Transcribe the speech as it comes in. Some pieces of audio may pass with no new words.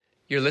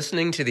You're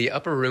listening to the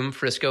Upper Room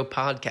Frisco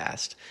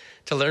podcast.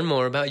 To learn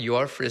more about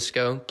your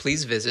Frisco,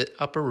 please visit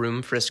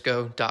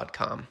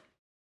upperroomfrisco.com.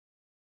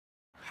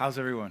 How's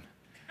everyone?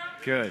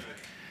 Good.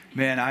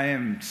 Man, I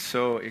am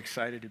so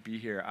excited to be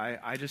here.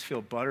 I just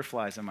feel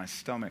butterflies in my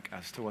stomach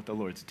as to what the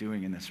Lord's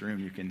doing in this room.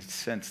 You can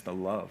sense the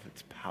love.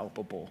 It's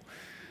palpable.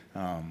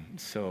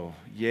 So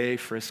yay,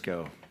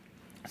 Frisco.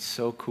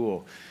 So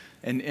cool.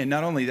 And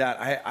not only that,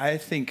 I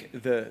think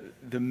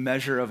the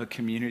measure of a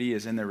community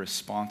is in their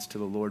response to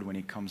the Lord when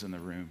he comes in the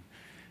room.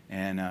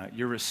 And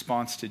your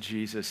response to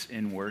Jesus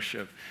in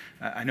worship.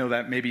 I know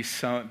that may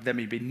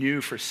be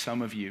new for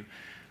some of you.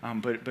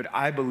 But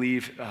I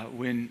believe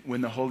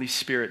when the Holy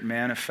Spirit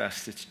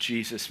manifests, it's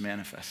Jesus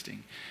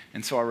manifesting.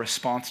 And so our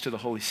response to the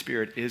Holy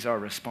Spirit is our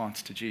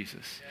response to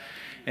Jesus.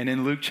 And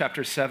in Luke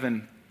chapter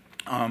 7,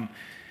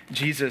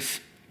 Jesus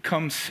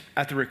comes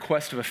at the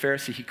request of a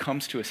Pharisee. He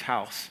comes to his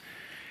house.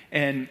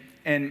 And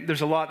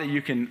there's a lot that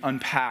you can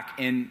unpack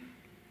in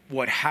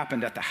what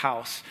happened at the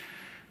house.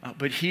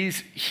 But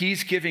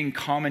he's giving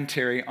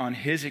commentary on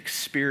his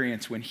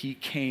experience when he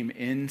came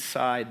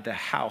inside the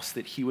house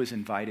that he was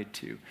invited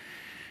to.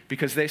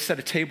 Because they set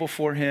a table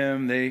for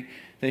him, they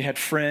had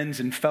friends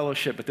and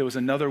fellowship, but there was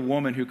another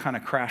woman who kind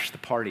of crashed the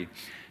party,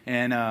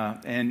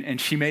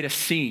 and she made a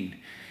scene,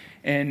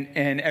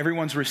 and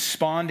everyone's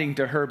responding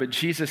to her. But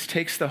Jesus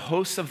takes the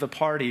host of the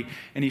party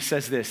and he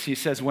says this. He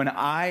says, "When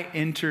I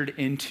entered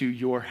into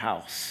your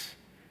house,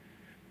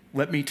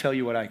 let me tell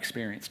you what I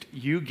experienced.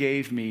 You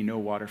gave me no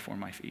water for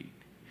my feet.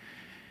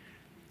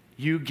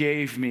 You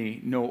gave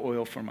me no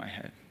oil for my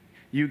head.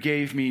 You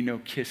gave me no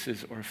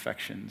kisses or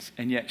affections,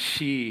 and yet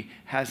she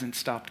hasn't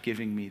stopped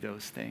giving me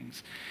those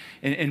things."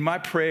 And my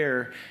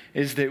prayer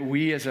is that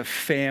we as a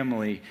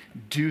family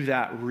do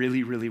that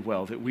really, really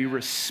well, that we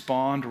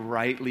respond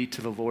rightly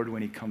to the Lord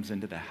when he comes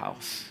into the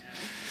house.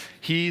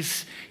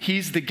 He's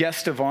the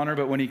guest of honor,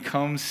 but when he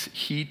comes,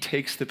 he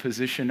takes the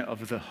position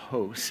of the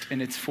host.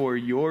 And it's for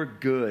your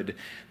good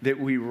that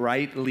we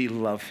rightly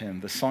love him.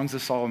 The Songs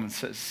of Solomon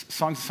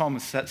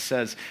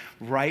says,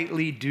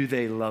 rightly do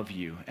they love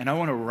you. And I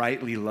want to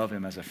rightly love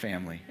him as a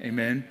family.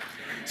 Amen?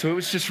 So it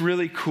was just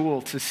really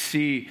cool to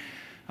see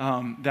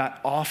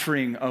that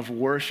offering of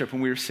worship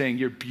when we were saying,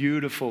 you're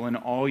beautiful in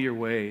all your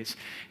ways,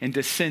 and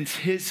to sense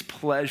his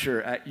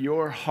pleasure at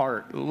your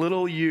heart,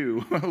 little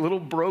you, little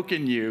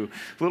broken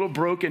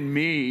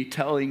me,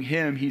 telling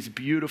him he's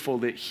beautiful,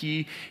 that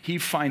he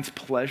finds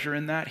pleasure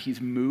in that. He's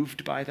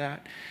moved by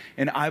that.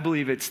 And I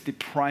believe it's the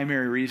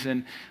primary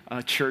reason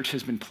a church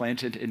has been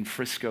planted in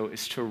Frisco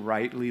is to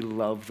rightly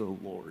love the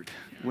Lord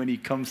when he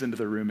comes into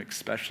the room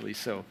especially.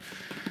 So,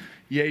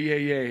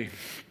 yay.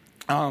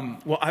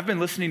 Well, I've been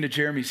listening to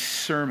Jeremy's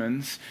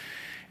sermons,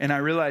 and I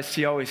realized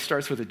he always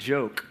starts with a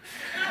joke.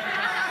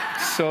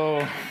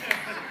 So,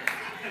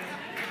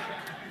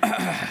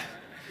 I've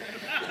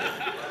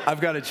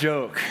got a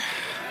joke.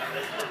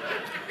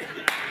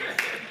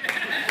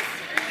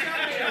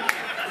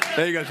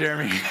 There you go,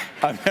 Jeremy.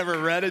 I've never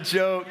read a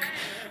joke.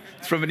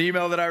 It's from an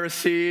email that I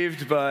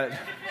received, but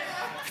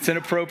if it's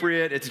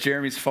inappropriate, it's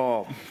Jeremy's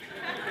fault. It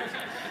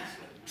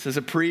says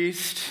a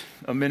priest,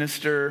 a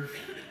minister,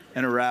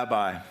 and a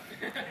rabbi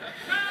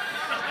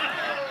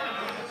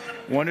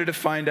wanted to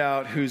find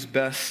out who's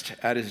best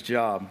at his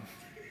job.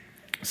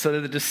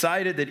 So they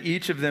decided that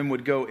each of them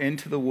would go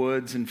into the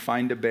woods and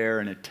find a bear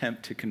and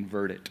attempt to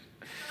convert it.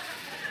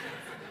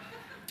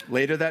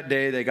 Later that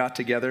day, they got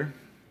together.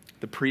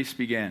 The priest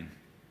began.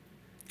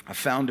 "I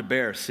found a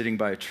bear sitting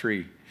by a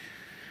tree.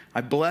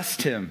 I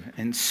blessed him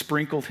and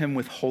sprinkled him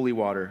with holy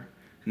water.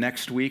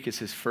 Next week is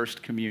his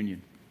first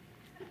communion."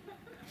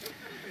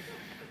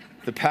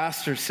 The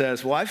pastor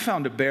says, "Well, I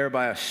found a bear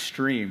by a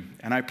stream,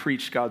 and I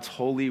preached God's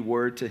holy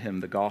word to him,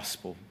 the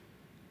gospel.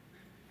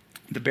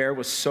 The bear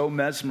was so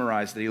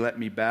mesmerized that he let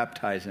me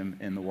baptize him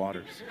in the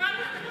waters."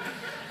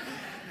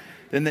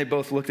 Then they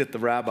both looked at the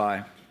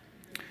rabbi,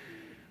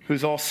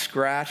 who's all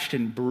scratched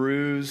and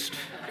bruised,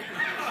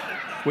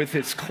 with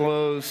his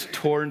clothes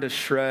torn to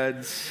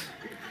shreds.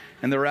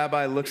 And the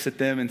rabbi looks at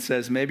them and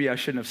says, "Maybe I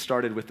shouldn't have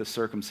started with the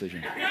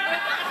circumcision."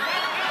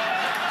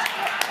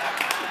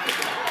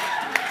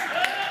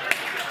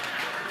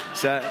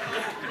 Is that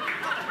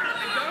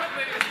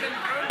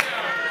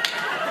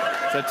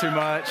too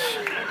much?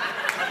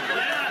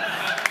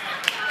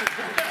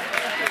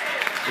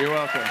 You're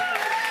welcome.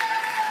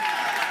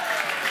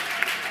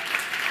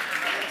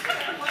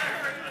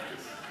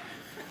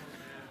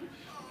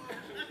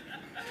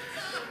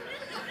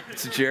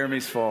 It's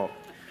Jeremy's fault.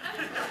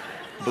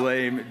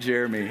 Blame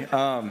Jeremy.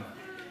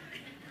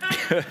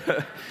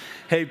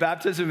 Hey,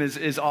 baptism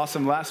is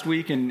awesome. Last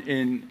week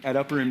at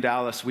Upper Room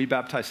Dallas, we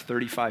baptized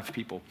 35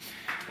 people.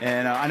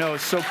 And I know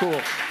it's so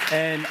cool.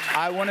 And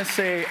I want to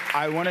say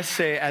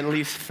at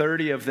least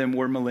 30 of them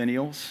were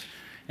millennials.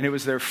 And it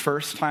was their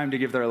first time to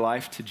give their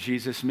life to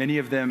Jesus. Many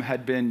of them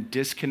had been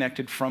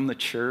disconnected from the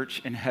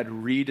church and had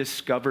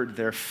rediscovered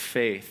their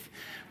faith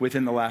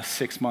within the last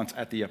 6 months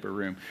at the Upper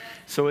Room.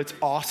 So it's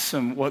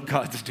awesome what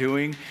God's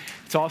doing.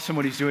 It's awesome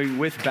what he's doing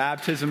with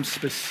baptism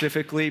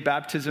specifically.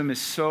 Baptism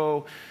is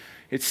so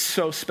It's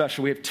so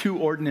special. We have two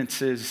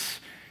ordinances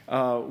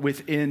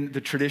within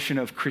the tradition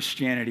of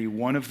Christianity.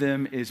 One of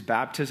them is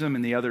baptism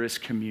and the other is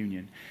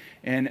communion.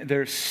 And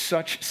there's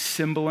such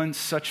semblance,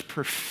 such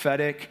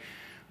prophetic,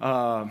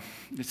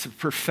 it's a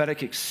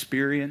prophetic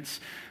experience,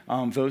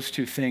 those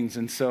two things.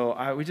 And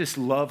so we just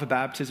love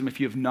baptism. If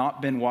you have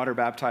not been water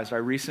baptized, I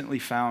recently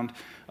found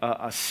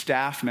a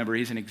staff member.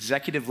 He's an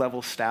executive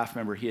level staff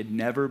member. He had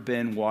never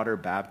been water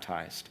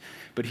baptized,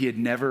 but he had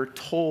never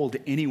told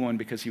anyone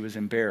because he was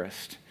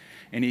embarrassed.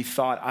 And he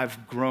thought,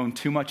 I've grown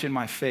too much in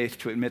my faith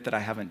to admit that I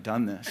haven't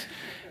done this.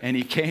 And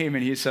he came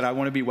and he said, I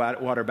want to be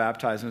water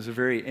baptized. And it was a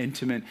very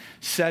intimate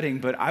setting.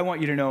 But I want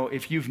you to know,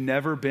 if you've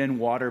never been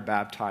water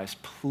baptized,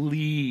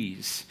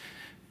 please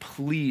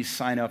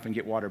sign up and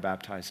get water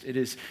baptized.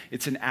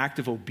 It's an act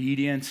of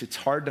obedience. It's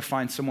hard to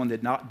find someone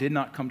that did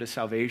not come to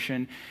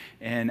salvation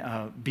and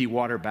be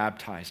water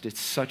baptized. It's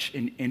such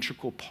an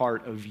integral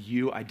part of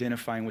you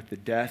identifying with the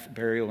death,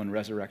 burial, and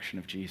resurrection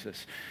of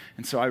Jesus.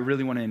 And so I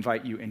really want to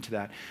invite you into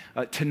that.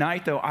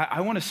 Tonight, though, I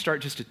want to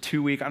start just a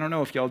 2-week. I don't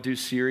know if y'all do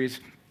series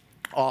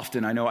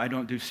often. I know I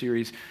don't do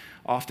series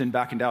often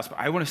back in Dallas, but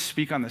I want to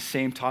speak on the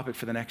same topic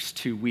for the next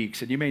 2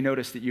 weeks. And you may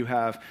notice that you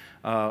have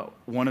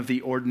one of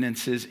the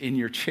ordinances in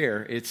your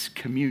chair. It's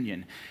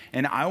communion.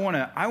 And I want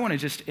to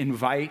just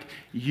invite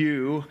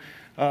you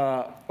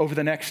over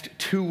the next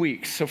 2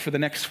 weeks. So for the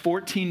next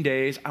 14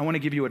 days, I want to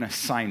give you an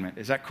assignment.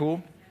 Is that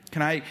cool?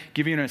 Can I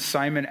give you an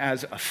assignment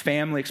as a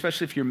family,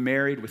 especially if you're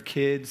married with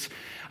kids?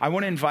 I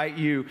want to invite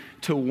you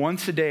to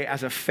once a day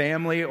as a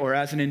family or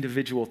as an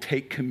individual,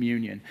 take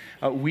communion.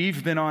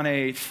 We've been on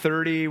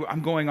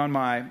I'm going on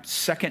my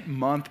 2nd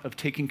month of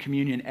taking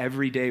communion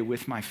every day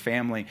with my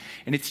family.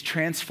 And it's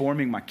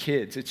transforming my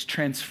kids. It's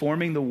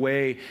transforming the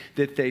way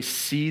that they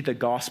see the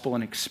gospel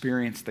and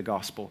experience the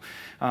gospel.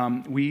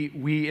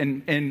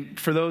 And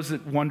for those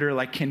that wonder,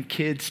 like, can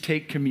kids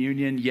take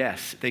communion?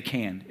 Yes, they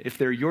can. If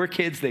they're your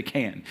kids, they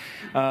can.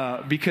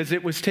 Because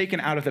it was taken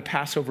out of the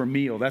Passover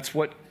meal. That's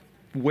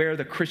where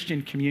the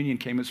Christian communion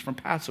came, is from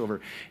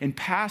Passover. And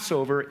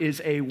Passover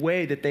is a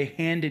way that they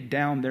handed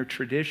down their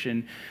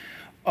tradition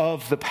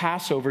of the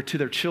Passover to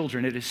their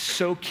children. It is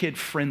so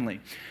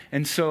kid-friendly.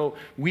 And so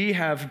we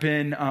have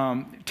been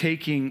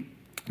taking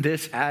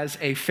this as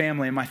a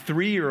family. And my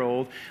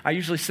 3-year-old, I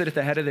usually sit at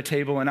the head of the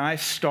table, and I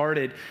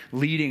started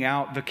leading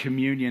out the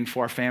communion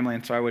for our family.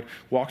 And so I would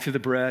walk through the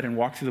bread and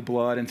walk through the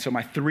blood. And so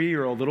my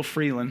 3-year-old, little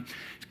Freeland,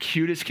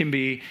 cute as can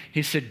be,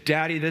 he said,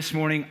 Daddy, this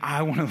morning,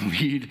 I want to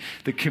lead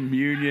the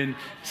communion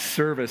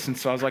service. And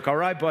so I was like, all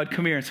right, bud,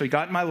 come here. And so he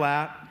got in my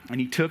lap, and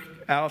he took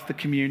out the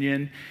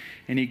communion,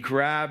 and he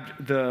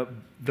grabbed the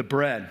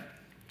bread.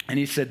 And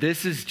he said,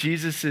 this is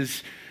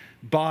Jesus's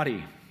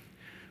body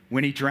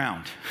when he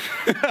drowned.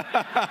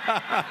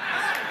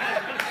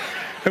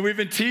 And we've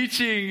been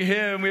teaching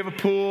him, we have a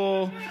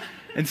pool.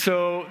 And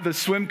so the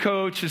swim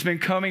coach has been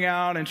coming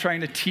out and trying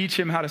to teach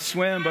him how to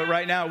swim. But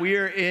right now we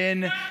are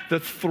in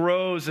the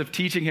throes of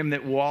teaching him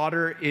that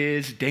water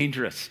is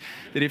dangerous.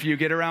 That if you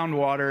get around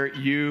water,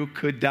 you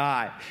could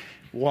die.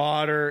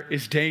 Water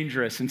is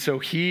dangerous. And so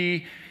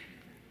he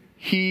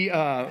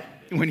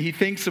when he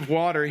thinks of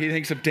water, he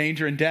thinks of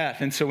danger and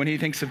death. And so when he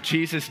thinks of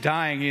Jesus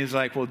dying, he's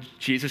like, well,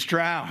 Jesus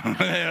drowned.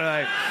 They're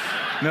like,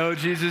 no,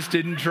 Jesus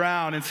didn't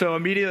drown. And so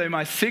immediately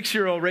my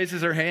 6-year-old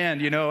raises her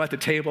hand, at the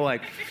table,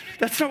 like,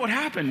 that's not what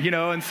happened,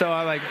 And so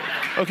I'm like,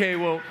 okay,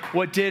 well,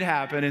 what did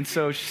happen? And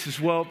so she says,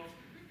 well,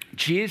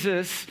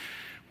 Jesus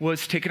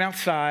was taken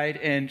outside,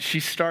 and she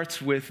starts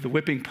with the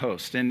whipping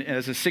post. And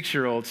as a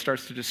 6-year-old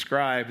starts to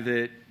describe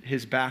that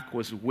his back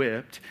was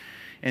whipped,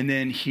 and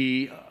then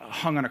he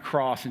hung on a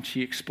cross, and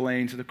she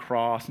explains the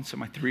cross. And so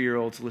my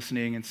 3-year-old's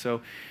listening. And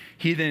so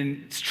he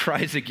then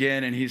tries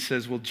again, and he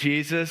says, well,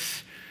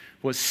 Jesus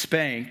was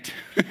spanked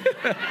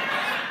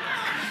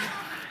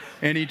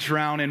and he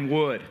drowned in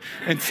wood.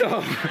 And so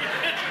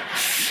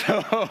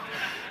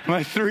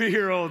my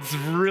 3-year-old's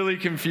really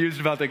confused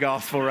about the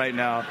gospel right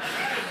now.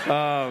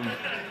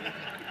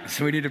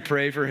 So we need to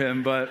pray for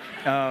him. But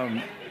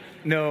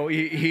no,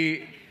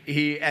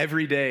 he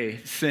every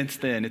day since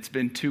then, it's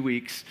been 2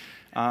 weeks,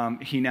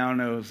 he now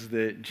knows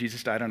that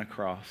Jesus died on a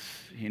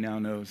cross. He now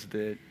knows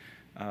that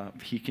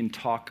he can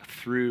talk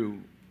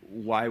through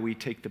why we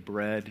take the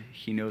bread.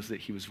 He knows that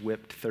he was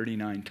whipped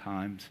 39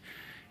 times.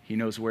 He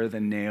knows where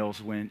the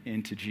nails went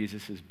into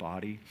Jesus'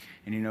 body.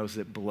 And he knows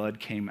that blood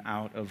came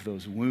out of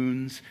those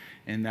wounds,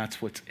 and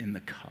that's what's in the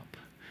cup.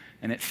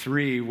 And at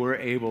 3, we're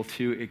able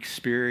to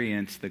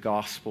experience the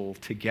gospel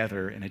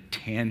together in a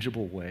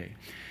tangible way.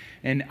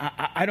 And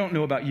I don't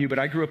know about you, but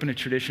I grew up in a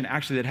tradition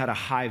actually that had a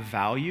high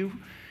value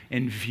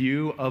and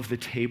view of the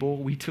table.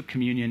 We took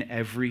communion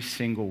every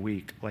single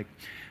week. Like,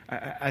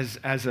 as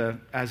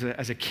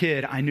a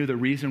kid, I knew the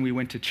reason we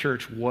went to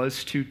church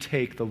was to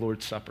take the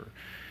Lord's Supper.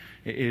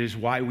 It is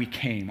why we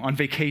came. On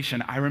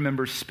vacation, I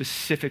remember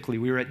specifically,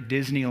 we were at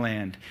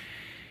Disneyland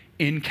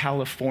in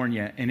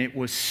California, and it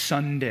was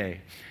Sunday.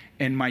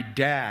 and my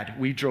dad,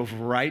 we drove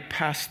right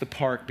past the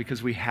park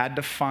because we had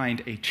to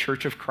find a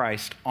Church of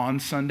Christ on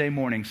Sunday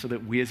morning so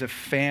that we as a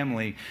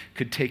family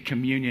could take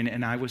communion.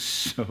 And I was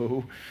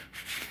so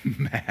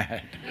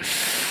mad.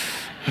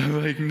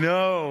 Like,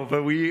 no,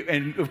 but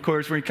and of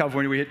course, we're in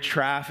California, we hit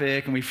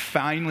traffic, and we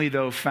finally,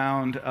 though,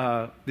 found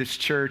this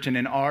church. And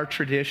in our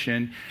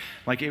tradition,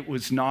 like, it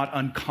was not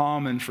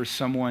uncommon for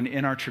someone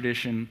in our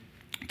tradition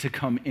to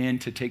come in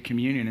to take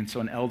communion. And so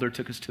an elder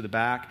took us to the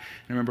back. And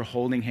I remember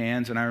holding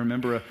hands, and I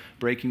remember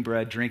breaking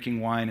bread,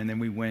 drinking wine, and then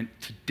we went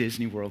to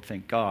Disney World,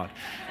 thank God.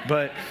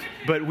 But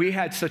we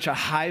had such a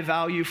high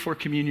value for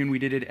communion, we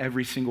did it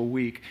every single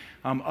week.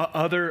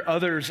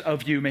 Others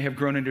of you may have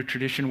grown into a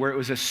tradition where it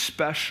was a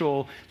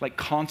special, like,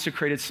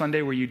 consecrated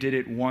Sunday where you did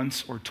it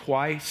once or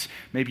twice.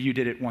 Maybe you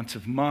did it once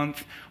a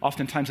month.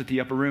 Oftentimes at the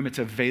upper room, it's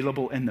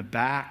available in the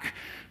back.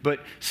 But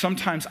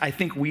sometimes I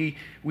think we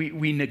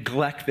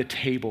neglect the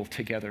table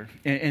together.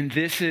 And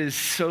this is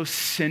so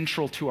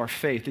central to our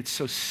faith. It's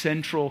so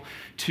central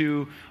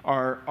to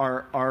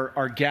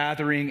our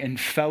gathering and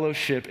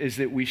fellowship, is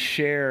that we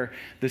share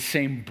the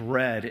same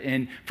bread.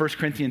 In 1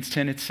 Corinthians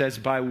 10, it says,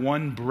 by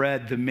one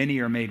bread, the many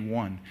are made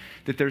one.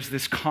 That there's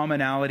this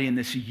commonality and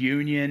this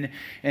union,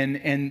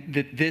 and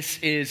that this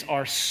is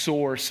our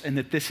source, and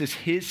that this is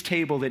his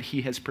table that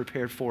he has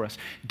prepared for us.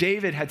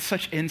 David had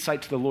such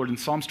insight to the Lord in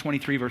Psalms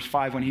 23, verse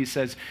 5, when he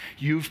says,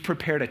 you've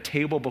prepared a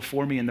table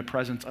before me in the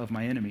presence of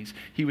my enemies.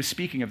 He was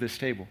speaking of this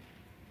table.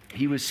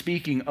 He was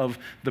speaking of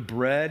the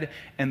bread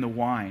and the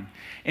wine.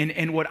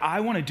 And what I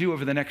want to do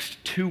over the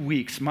next 2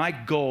 weeks, my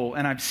goal,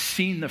 and I've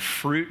seen the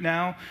fruit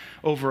now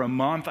over a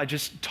month. I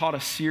just taught a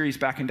series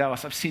back in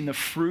Dallas. I've seen the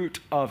fruit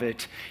of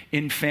it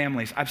in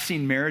families. I've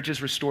seen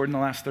marriages restored in the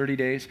last 30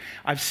 days.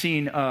 I've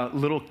seen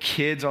little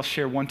kids. I'll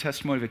share one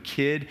testimony of a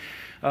kid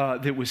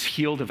that was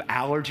healed of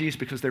allergies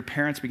because their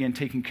parents began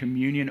taking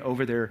communion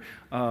over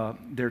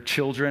their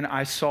children.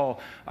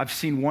 I've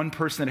seen one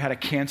person that had a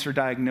cancer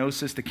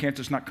diagnosis. The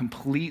cancer's not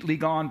completely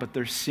gone, but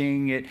they're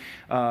seeing it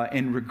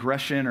in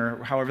regression,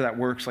 or however that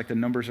works, like the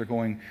numbers are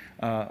going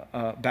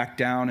back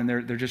down, and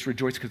they're just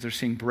rejoicing because they're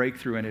seeing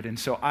breakthrough in it. And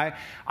so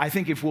I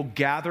think if we'll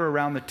gather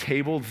around the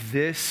table,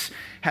 this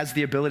has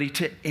the ability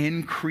to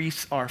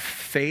increase our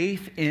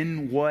faith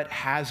in what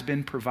has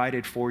been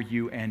provided for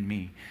you and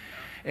me.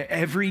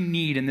 Every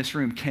need in this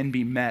room can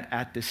be met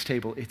at this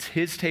table. It's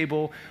his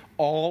table.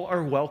 All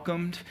are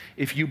welcomed.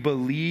 If you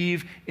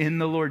believe in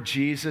the Lord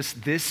Jesus,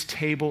 this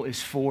table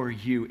is for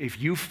you.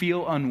 If you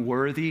feel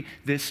unworthy,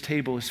 this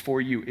table is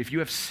for you. If you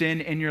have sin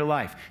in your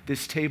life,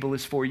 this table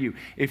is for you.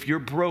 If you're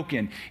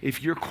broken,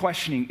 if you're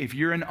questioning, if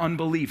you're in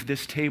unbelief,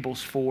 this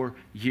table's for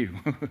you.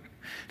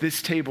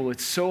 This table,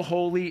 it's so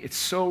holy, it's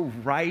so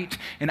right,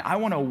 and I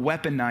want to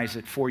weaponize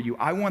it for you.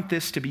 I want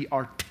this to be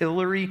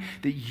artillery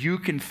that you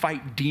can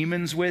fight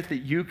demons with,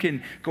 that you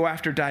can go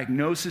after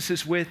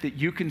diagnoses with, that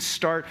you can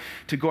start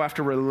to go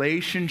after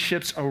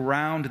relationships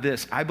around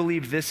this. I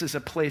believe this is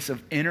a place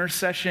of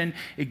intercession.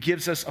 It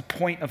gives us a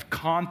point of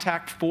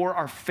contact for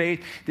our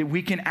faith, that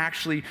we can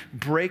actually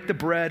break the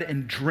bread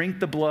and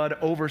drink the blood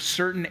over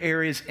certain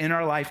areas in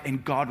our life,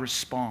 and God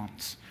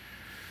responds.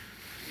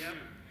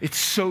 It's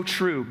so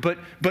true. But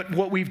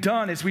what we've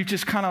done is we've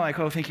just kind of like,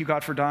 oh, thank you,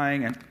 God, for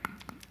dying,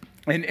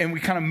 and we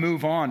kind of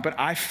move on. But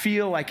I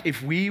feel like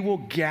if we will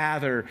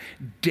gather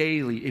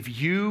daily, if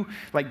you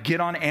like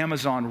get on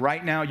Amazon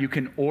right now, you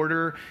can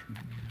order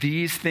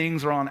these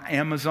things are on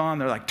Amazon.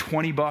 They're like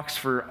 $20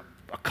 for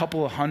a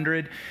couple of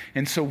hundred.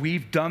 And so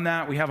we've done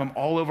that. We have them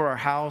all over our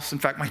house. In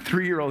fact, my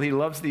 3-year-old, he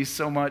loves these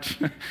so much.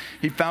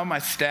 He found my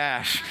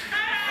stash.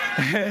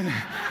 And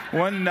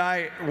one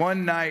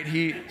night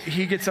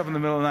he gets up in the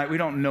middle of the night. We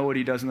don't know what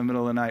he does in the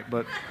middle of the night,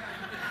 but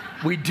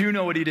we do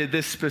know what he did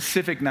this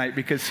specific night,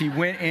 because he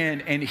went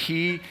in and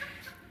he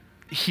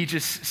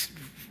just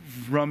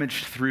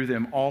rummaged through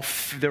them all.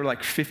 They were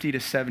like 50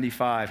 to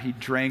 75. He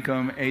drank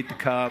them, ate the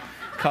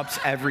cups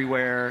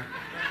everywhere.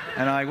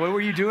 And I'm like, what were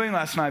you doing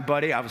last night,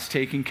 buddy? I was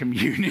taking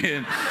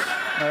communion.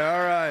 Like, all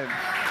right.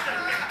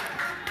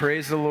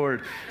 Praise the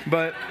Lord.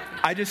 But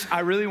I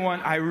really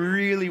want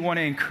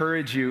to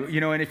encourage you,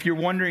 and if you're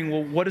wondering,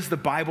 well, what does the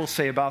Bible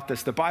say about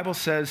this? The Bible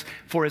says,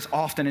 for as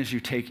often as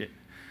you take it.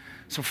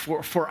 So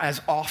for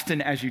as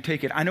often as you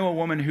take it. I know a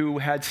woman who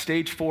had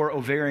stage 4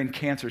 ovarian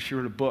cancer. She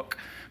wrote a book,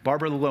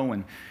 Barbara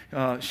Lowen.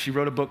 She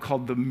wrote a book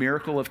called The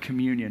Miracle of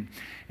Communion.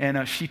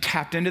 And she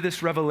tapped into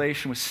this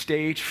revelation with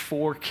stage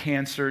 4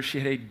 cancer. She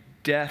had a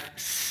death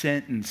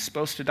sentence,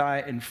 supposed to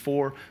die in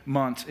 4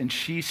 months, and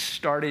she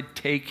started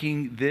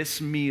taking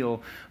this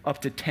meal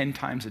up to 10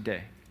 times a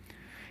day.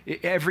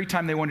 Every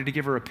time they wanted to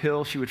give her a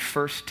pill, she would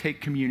first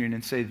take communion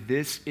and say,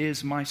 this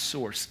is my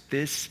source,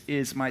 this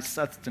is my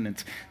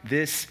sustenance,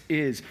 this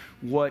is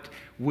what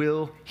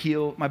will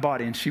heal my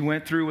body. And she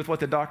went through with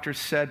what the doctors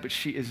said, but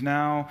she is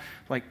now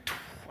like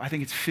I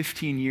think it's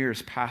 15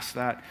 years past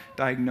that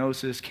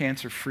diagnosis,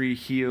 cancer-free,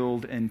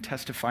 healed, and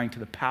testifying to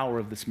the power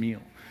of this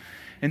meal.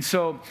 And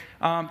so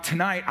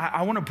tonight,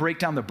 I want to break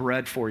down the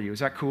bread for you. Is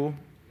that cool?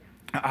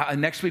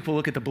 Next week, we'll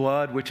look at the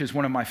blood, which is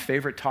one of my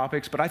favorite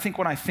topics. But I think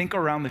when I think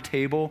around the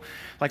table,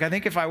 like I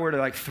think if I were to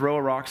like throw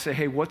a rock, say,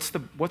 hey, what's the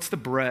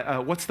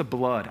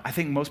blood? I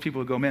think most people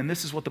would go, man,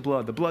 this is what the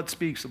blood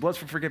speaks. The blood's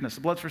for forgiveness.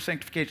 The blood's for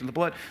sanctification. The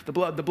blood.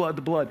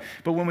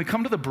 But when we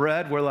come to the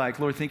bread, we're like,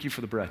 Lord, thank you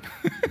for the bread.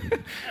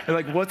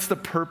 Like, what's the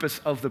purpose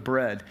of the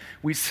bread?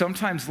 We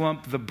sometimes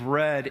lump the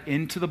bread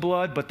into the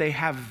blood, but they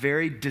have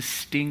very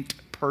distinct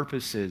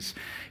purposes.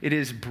 It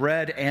is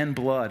bread and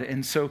blood.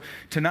 And so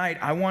tonight,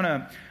 I want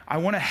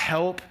to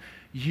help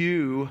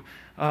you.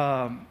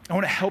 I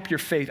want to help your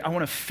faith. I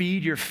want to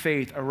feed your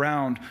faith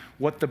around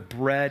what the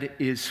bread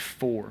is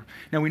for.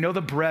 Now, we know the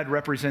bread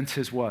represents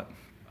his what?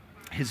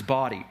 His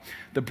body.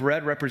 The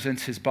bread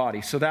represents his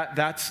body. So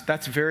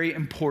that's very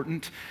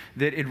important,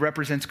 that it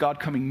represents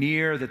God coming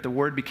near, that the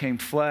word became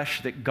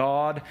flesh, that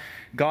God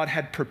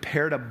had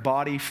prepared a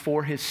body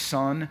for his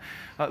son.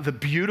 The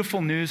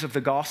beautiful news of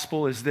the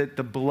gospel is that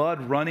the blood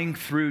running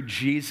through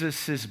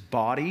Jesus'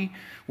 body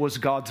was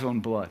God's own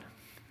blood.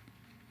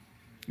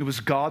 It was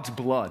God's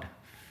blood.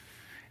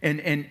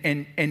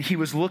 And he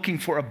was looking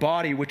for a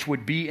body which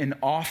would be an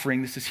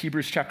offering. This is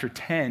Hebrews chapter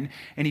 10.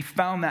 And he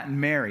found that in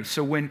Mary.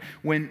 So when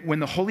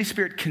the Holy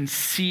Spirit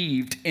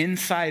conceived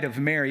inside of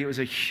Mary, it was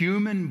a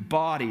human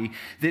body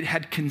that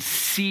had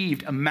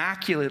conceived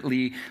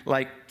immaculately,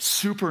 like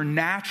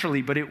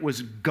supernaturally, but it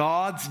was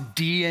God's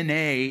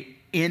DNA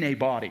in a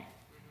body.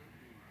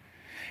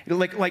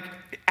 Like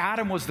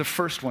Adam was the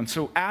first one.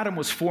 So Adam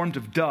was formed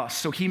of dust.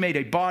 So he made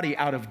a body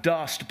out of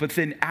dust. But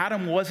then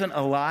Adam wasn't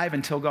alive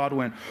until God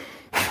went,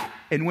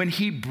 and when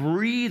he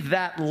breathed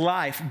that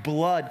life,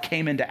 blood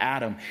came into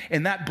Adam.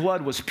 And that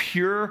blood was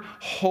pure,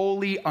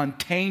 holy,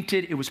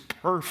 untainted. It was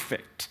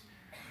perfect.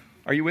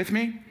 Are you with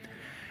me?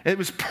 It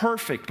was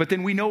perfect. But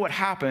then we know what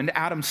happened.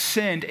 Adam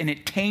sinned and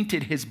it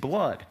tainted his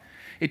blood.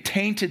 It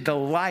tainted the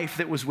life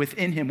that was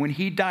within him. When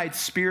he died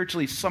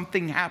spiritually,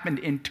 something happened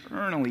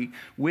internally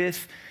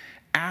with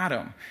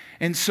Adam.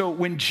 And so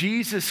when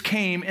Jesus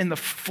came in the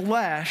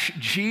flesh,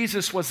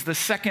 Jesus was the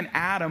second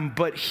Adam,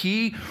 but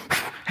he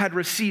had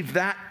received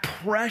that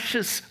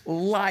precious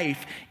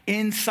life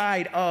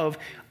inside of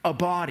a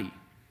body.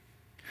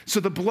 So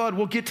the blood,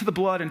 we'll get to the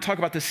blood and talk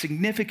about the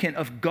significance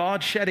of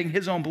God shedding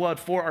his own blood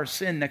for our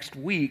sin next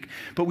week.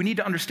 But we need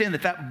to understand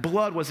that that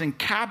blood was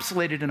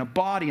encapsulated in a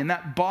body, and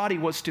that body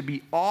was to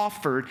be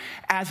offered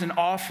as an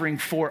offering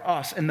for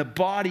us. And the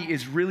body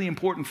is really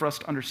important for us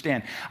to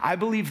understand. I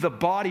believe the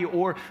body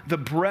or the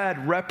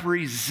bread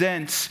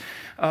represents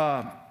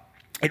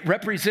it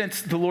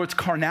represents the Lord's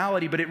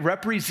carnality, but it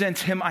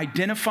represents him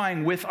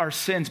identifying with our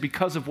sins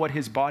because of what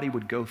his body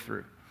would go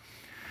through.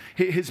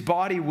 His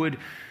body would,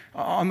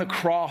 on the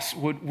cross,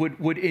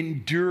 would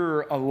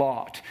endure a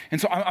lot.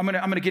 And so I'm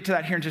gonna get to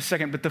that here in just a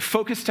second. But the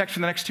focus text for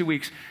the next 2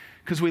 weeks,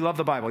 because we love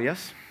the Bible,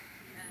 yes?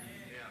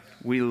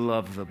 We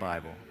love the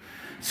Bible.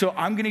 So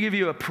I'm going to give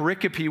you a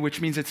pericope, which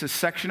means it's a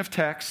section of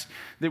text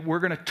that we're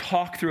going to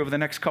talk through over the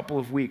next couple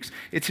of weeks.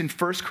 It's in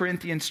 1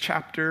 Corinthians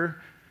chapter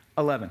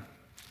 11.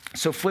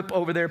 So flip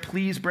over there.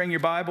 Please bring your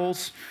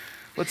Bibles.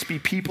 Let's be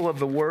people of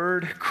the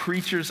Word,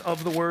 creatures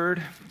of the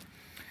Word.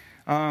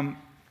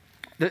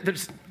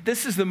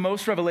 This is the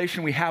most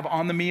revelation we have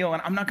on the meal,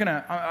 and I'm not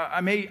gonna.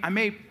 I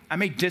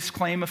may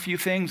disclaim a few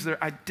things.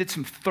 I did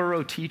some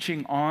thorough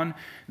teaching on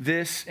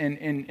this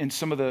and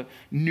some of the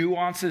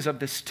nuances of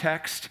this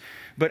text,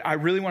 but I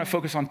really want to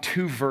focus on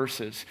 2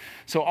 verses.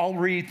 So I'll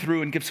read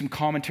through and give some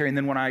commentary, and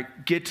then when I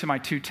get to my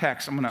 2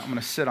 texts, I'm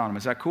gonna sit on them.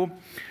 Is that cool?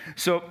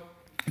 So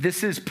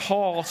this is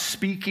Paul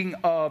speaking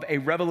of a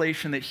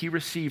revelation that he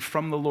received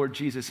from the Lord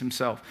Jesus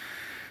himself.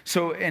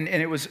 So and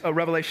it was a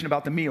revelation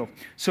about the meal.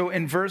 So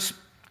in verse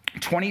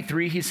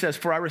 23, he says,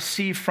 "For I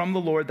received from the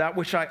Lord that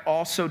which I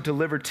also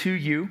delivered to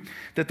you,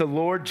 that the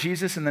Lord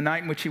Jesus, in the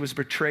night in which he was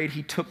betrayed,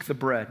 he took the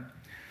bread."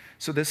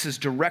 So this is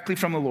directly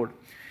from the Lord.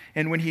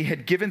 "And when he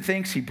had given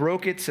thanks, he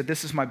broke it, said,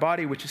 'This is my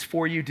body, which is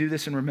for you. Do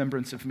this in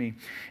remembrance of me.'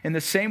 In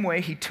the same way,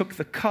 he took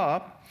the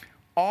cup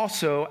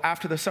also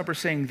after the supper,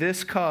 saying,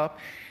 'This cup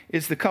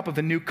is the cup of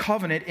the new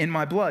covenant in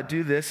my blood.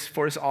 Do this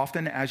for as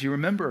often as you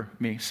remember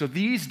me.'" So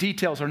these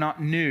details are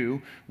not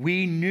new.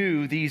 We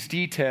knew these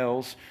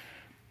details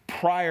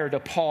prior to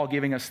Paul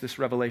giving us this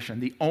revelation.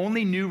 The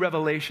only new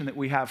revelation that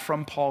we have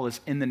from Paul is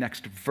in the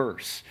next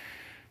verse.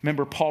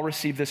 Remember, Paul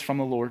received this from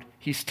the Lord.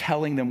 He's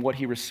telling them what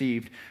he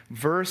received.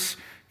 Verse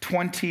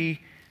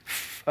 26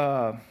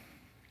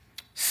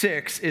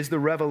 is the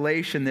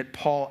revelation that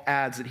Paul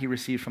adds that he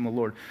received from the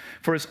Lord.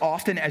 "For as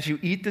often as you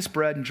eat this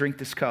bread and drink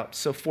this cup,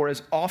 so for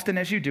as often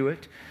as you do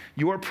it,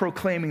 you are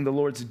proclaiming the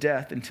Lord's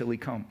death until he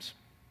comes."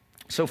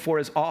 So for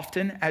as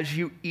often as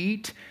you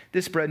eat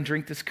this bread and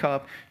drink this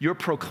cup, you're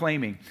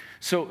proclaiming.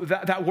 So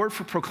that word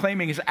for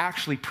proclaiming is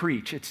actually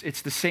preach.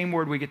 It's the same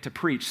word we get to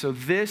preach. So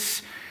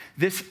this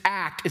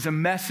act is a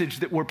message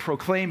that we're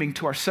proclaiming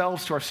to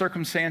ourselves, to our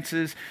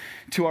circumstances,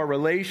 to our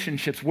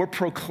relationships. We're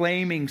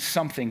proclaiming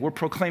something. We're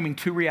proclaiming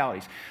 2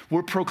 realities.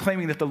 We're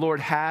proclaiming that the Lord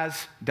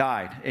has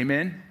died.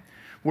 Amen?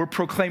 We're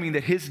proclaiming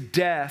that his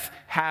death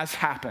has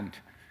happened.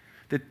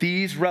 that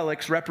these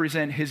relics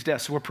represent his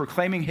death. So we're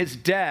proclaiming his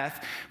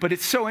death, but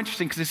it's so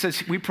interesting because it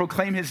says we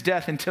proclaim his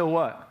death until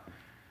what?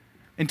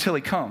 Until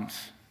he comes.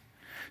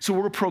 So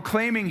we're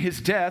proclaiming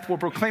his death, we're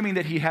proclaiming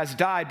that he has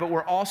died, but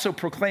we're also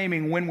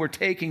proclaiming when we're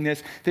taking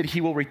this that he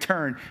will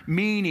return,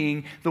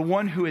 meaning the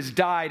one who has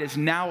died is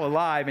now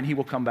alive and he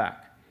will come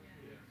back.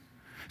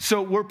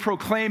 So we're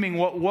proclaiming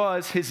what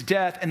was his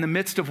death in the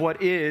midst of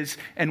what is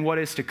and what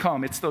is to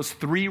come. It's those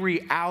three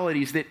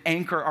realities that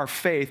anchor our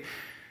faith: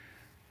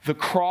 the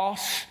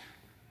cross,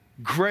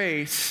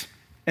 grace,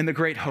 and the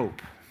great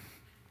hope.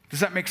 Does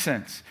that make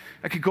sense?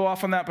 I could go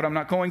off on that, but I'm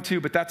not going to,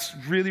 but that's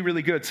really,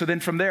 really good. So then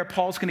from there,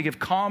 Paul's going to give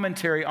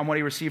commentary on what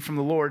he received from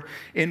the Lord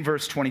in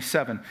verse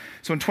 27.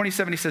 So in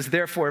 27, he says,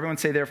 therefore, everyone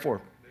say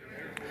therefore.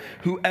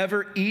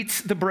 Whoever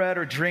eats the bread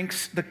or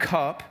drinks the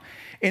cup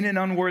in an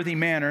unworthy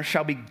manner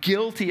shall be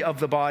guilty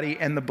of the body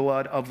and the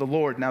blood of the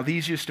Lord. Now,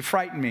 these used to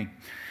frighten me.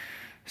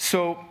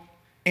 So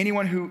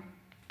anyone who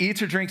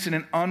eats or drinks in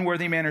an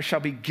unworthy manner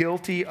shall be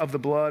guilty of the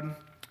blood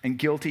and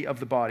guilty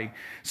of the body.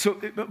 So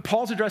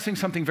Paul's addressing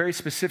something very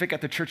specific at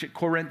the church at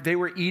Corinth. They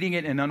were eating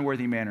it in an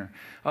unworthy manner.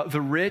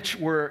 The rich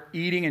were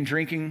eating and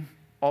drinking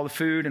all the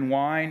food and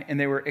wine, and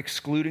they were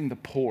excluding the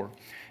poor.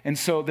 And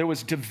so there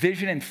was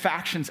division and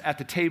factions at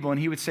the table,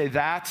 and he would say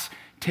that's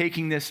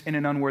taking this in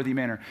an unworthy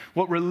manner.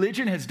 What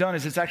religion has done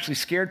is it's actually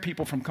scared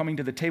people from coming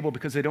to the table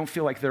because they don't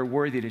feel like they're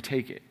worthy to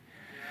take it.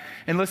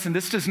 And listen,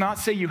 this does not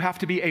say you have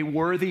to be a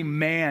worthy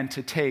man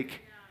to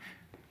take.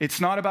 It's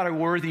not about a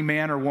worthy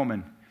man or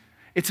woman.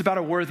 It's about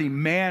a worthy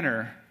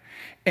manner.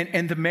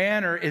 And the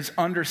manner is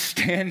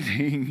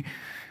understanding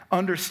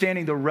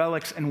the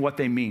relics and what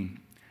they mean.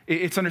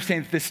 It's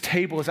understanding that this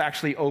table is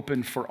actually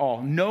open for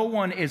all. No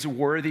one is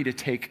worthy to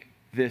take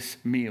this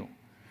meal.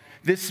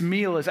 This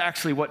meal is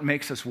actually what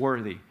makes us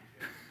worthy.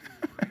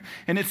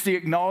 And it's the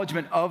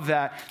acknowledgement of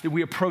that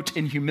we approach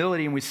in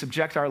humility and we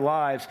subject our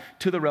lives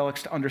to the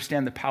relics to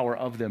understand the power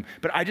of them.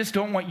 But I just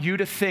don't want you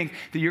to think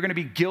that you're going to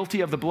be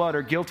guilty of the blood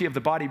or guilty of the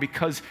body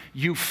because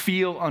you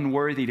feel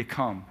unworthy to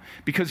come,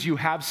 because you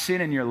have sin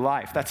in your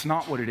life. That's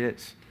not what it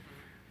is.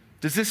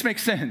 Does this make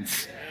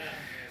sense?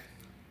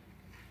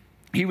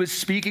 He was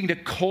speaking to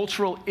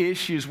cultural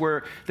issues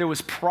where there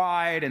was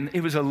pride, and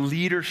it was a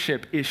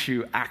leadership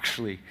issue,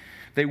 actually.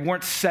 They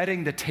weren't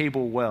setting the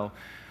table well,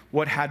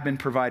 what had been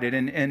provided.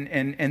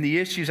 And the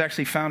issue is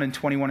actually found in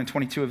 21 and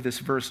 22 of this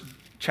verse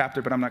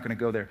chapter, but I'm not going to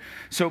go there.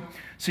 So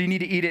you need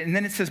to eat it. And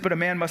then it says, but a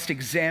man must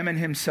examine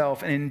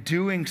himself, and in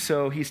doing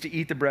so, he's to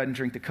eat the bread and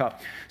drink the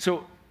cup.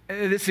 So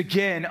this,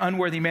 again,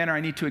 unworthy manner, I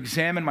need to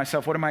examine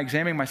myself. What am I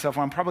examining myself?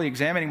 Well, I'm probably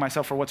examining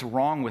myself for what's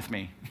wrong with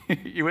me.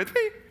 You with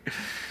me?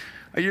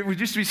 We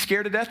used to be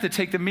scared to death to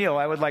take the meal.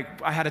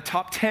 I had a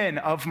top 10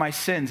 of my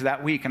sins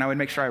that week, and I would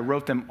make sure I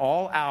wrote them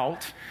all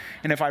out.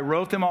 And if I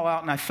wrote them all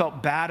out and I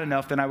felt bad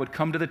enough, then I would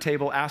come to the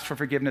table, ask for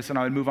forgiveness, and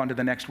I would move on to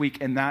the next week.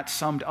 And that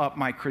summed up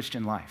my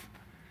Christian life.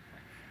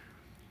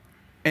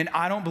 And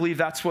I don't believe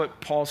that's what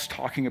Paul's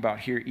talking about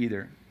here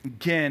either.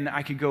 Again,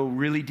 I could go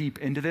really deep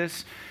into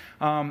this.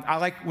 I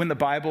like when the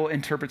Bible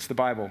interprets the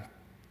Bible.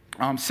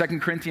 2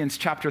 Corinthians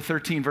chapter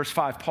 13, verse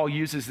 5, Paul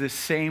uses this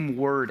same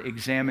word,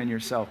 examine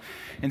yourself.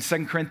 In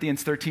 2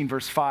 Corinthians 13,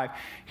 verse 5,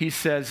 he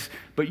says,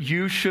 but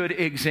you should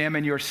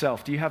examine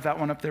yourself. Do you have that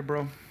one up there,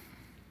 bro?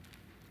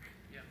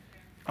 Yeah.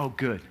 Oh,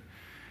 good.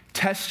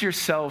 Test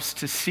yourselves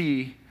to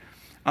see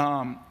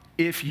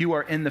if you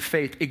are in the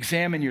faith.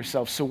 Examine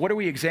yourself. So what are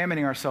we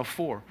examining ourselves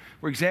for?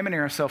 We're examining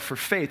ourselves for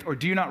faith. Or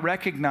do you not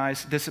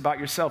recognize this about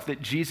yourself,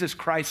 that Jesus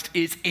Christ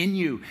is in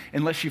you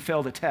unless you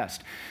fail the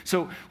test?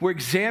 So we're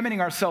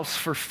examining ourselves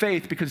for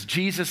faith because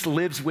Jesus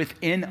lives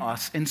within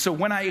us. And so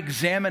when I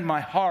examine my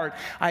heart,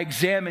 I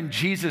examine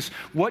Jesus.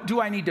 What do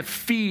I need to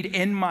feed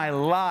in my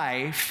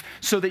life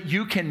so that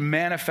you can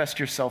manifest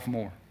yourself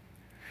more?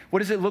 What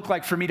does it look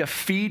like for me to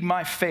feed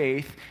my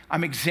faith?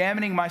 I'm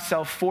examining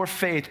myself for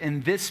faith,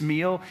 and this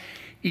meal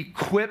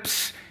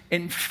equips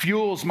and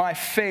fuels my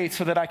faith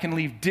so that I can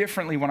leave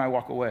differently when I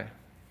walk away.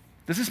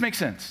 Does this make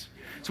sense?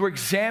 So we're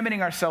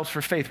examining ourselves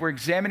for faith. We're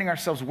examining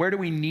ourselves, where do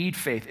we need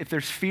faith? If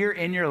there's fear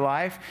in your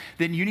life,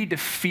 then you need to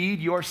feed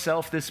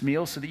yourself this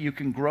meal so that you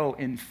can grow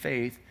in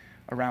faith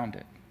around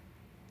it.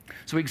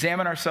 So we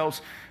examine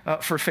ourselves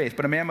for faith,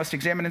 but a man must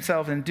examine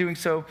himself, and in doing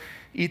so,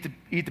 eat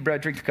the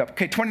bread, drink the cup.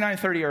 Okay, 29 and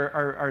 30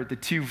 are the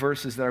two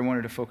verses that I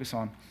wanted to focus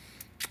on.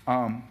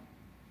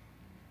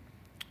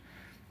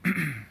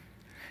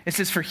 It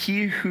says, for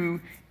he who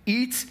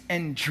eats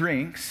and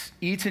drinks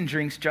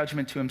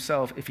judgment to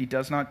himself if he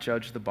does not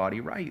judge the body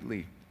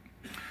rightly.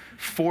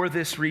 For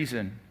this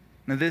reason.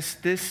 Now this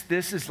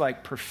is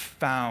like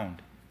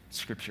profound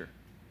scripture.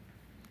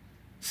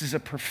 This is a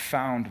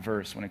profound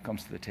verse when it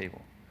comes to the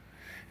table.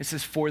 It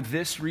says, for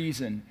this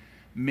reason,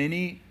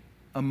 many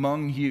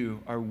among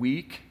you are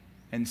weak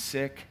and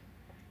sick,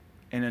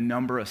 and a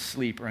number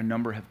asleep, or a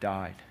number have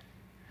died.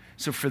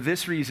 So for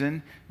this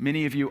reason,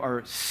 many of you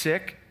are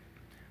sick,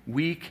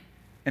 weak,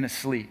 and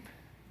asleep.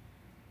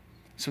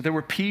 So there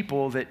were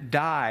people that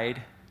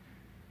died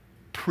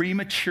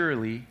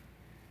prematurely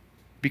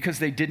because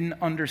they didn't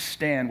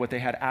understand what they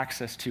had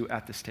access to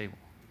at this table.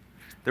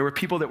 There were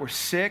people that were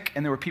sick,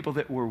 and there were people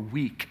that were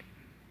weak.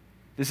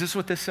 Is this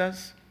what this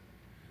says?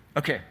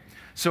 Okay,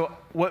 so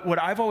what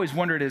I've always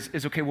wondered is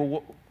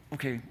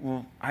okay,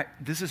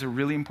 this is a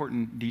really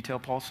important detail,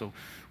 Paul, so,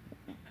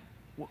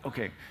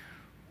 okay,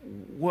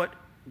 what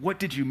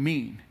did you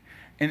mean?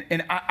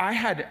 And I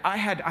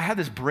had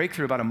this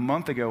breakthrough about a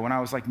month ago when I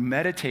was like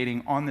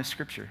meditating on this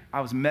scripture. I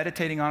was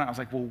meditating on it. I was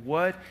like, well,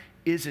 what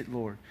is it,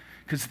 Lord?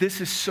 Because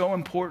this is so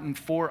important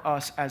for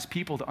us as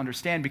people to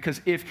understand.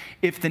 Because if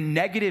the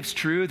negative's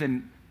true,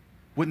 then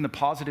wouldn't the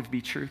positive be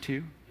true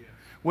too? Yeah.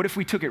 What if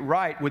we took it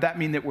right? Would that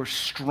mean that we're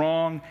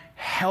strong,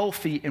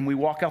 healthy, and we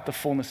walk out the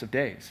fullness of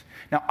days?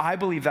 Now, I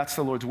believe that's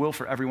the Lord's will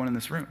for everyone in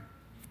this room,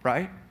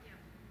 right? Yeah.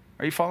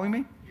 Are you following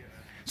me? Yeah.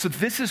 So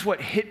this is what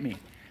hit me.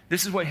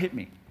 This is what hit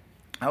me.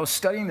 I was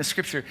studying the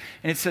scripture,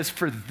 and it says,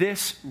 for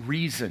this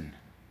reason.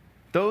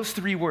 Those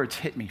three words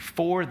hit me.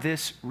 For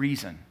this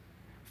reason.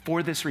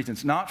 For this reason.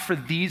 It's not for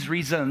these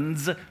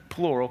reasons,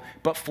 plural,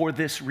 but for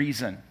this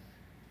reason.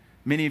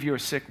 Many of you are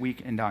sick,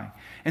 weak, and dying.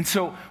 And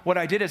so what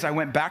I did is I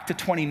went back to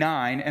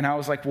 29, and I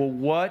was like, well,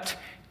 what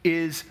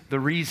is the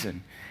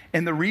reason?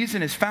 And the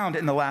reason is found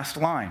in the last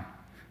line.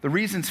 The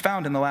reason's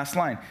found in the last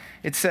line.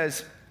 It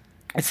says,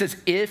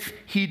 if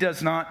he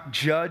does not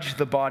judge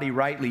the body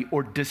rightly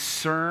or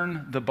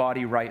discern the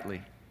body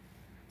rightly.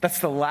 That's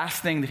the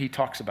last thing that he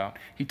talks about.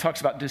 He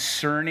talks about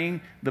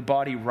discerning the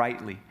body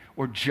rightly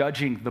or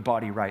judging the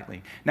body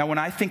rightly. Now, when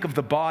I think of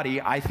the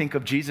body, I think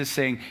of Jesus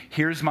saying,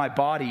 here's my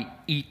body,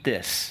 eat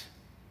this.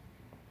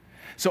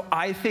 So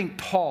I think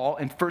Paul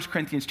in 1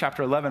 Corinthians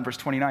chapter 11, verse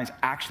 29 is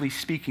actually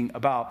speaking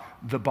about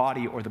the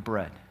body or the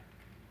bread.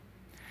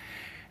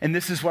 And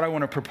this is what I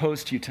want to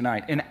propose to you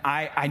tonight. And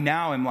I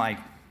now am like,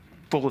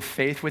 full of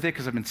faith with it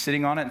because I've been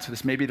sitting on it, and so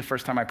this may be the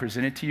first time I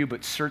present it to you,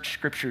 but search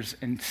scriptures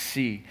and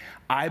see.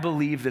 I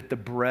believe that the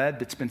bread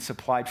that's been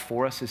supplied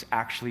for us is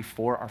actually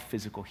for our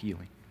physical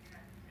healing.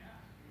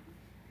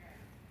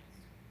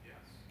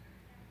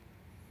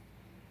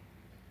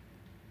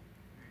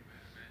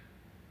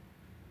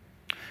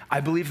 I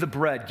believe the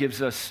bread gives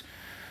us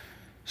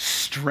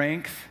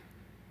strength,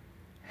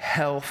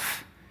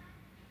 health,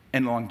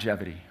 and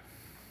longevity.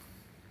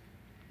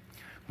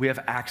 We have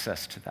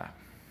access to that.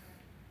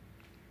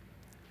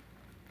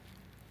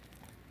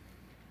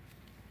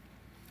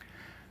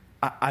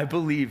 I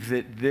believe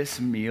that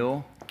this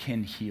meal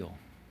can heal.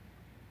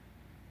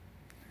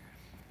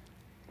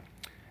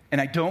 And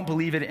I don't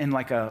believe it in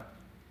like a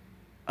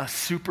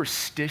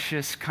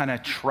superstitious kind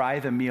of try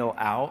the meal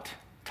out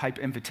type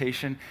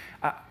invitation.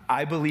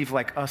 I believe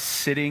like us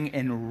sitting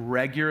and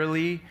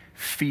regularly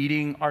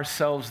feeding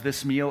ourselves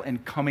this meal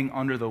and coming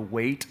under the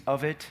weight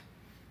of it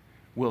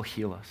will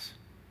heal us.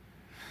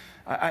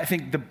 I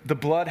think the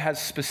blood has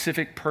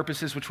specific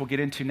purposes, which we'll get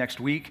into next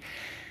week.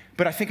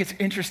 But I think it's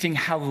interesting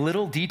how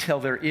little detail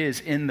there is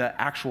in the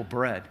actual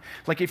bread.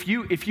 Like if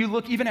you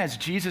look, even as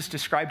Jesus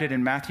described it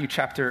in Matthew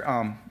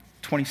chapter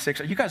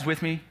 26. Are you guys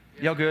with me?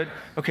 Y'all good?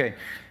 Okay.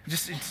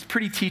 It's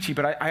pretty teachy,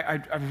 but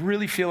I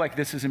really feel like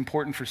this is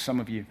important for some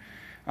of you.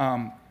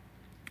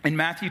 In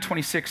Matthew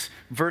 26,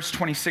 verse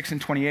 26 and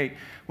 28,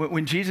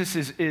 when Jesus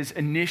is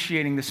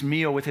initiating this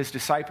meal with his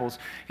disciples,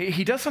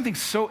 he does something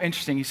so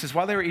interesting. He says,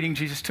 while they were eating,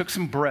 Jesus took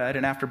some bread,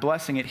 and after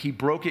blessing it, he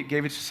broke it,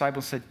 gave it to his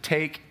disciples, said,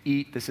 take,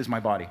 eat, this is my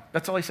body.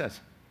 That's all he says.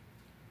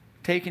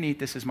 Take and eat,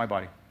 this is my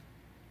body.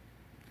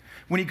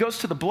 When he goes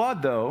to the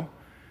blood, though,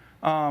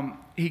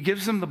 he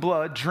gives them the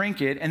blood,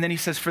 drink it, and then he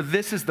says, for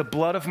this is the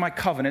blood of my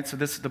covenant. So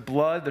this is the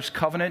blood, there's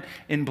covenant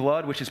in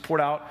blood, which is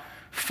poured out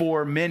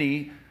for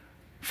many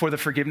for the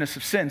forgiveness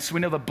of sins. So we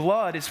know the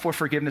blood is for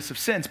forgiveness of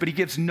sins, but he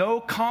gives no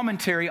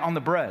commentary on the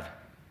bread.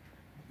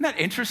 Isn't that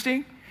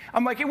interesting?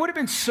 I'm like, it would have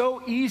been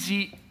so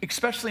easy,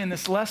 especially in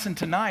this lesson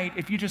tonight,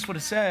 if you just would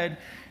have said,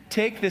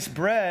 take this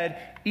bread,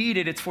 eat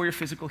it, it's for your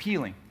physical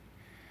healing.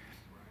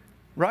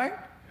 Right?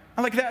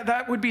 I'm like,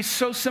 that would be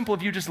so simple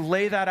if you just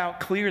lay that out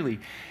clearly.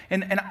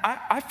 And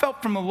I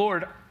felt from the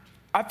Lord,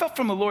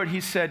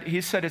 he said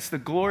it's the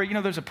glory,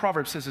 there's a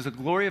proverb that says it's the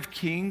glory of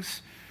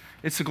kings.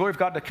 It's the glory of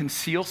God to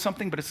conceal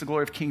something, but it's the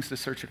glory of kings to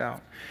search it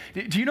out.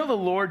 Do you know the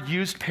Lord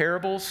used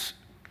parables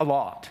a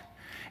lot?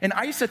 And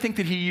I used to think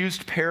that he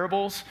used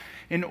parables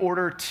in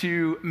order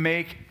to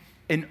make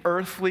an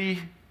earthly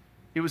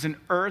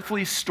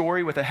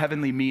story with a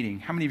heavenly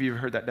meaning. How many of you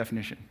have heard that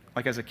definition?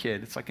 Like as a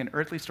kid, it's like an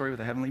earthly story with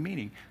a heavenly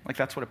meaning. Like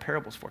that's what a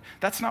parable's for.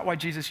 That's not why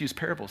Jesus used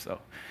parables, though.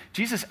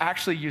 Jesus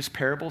actually used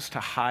parables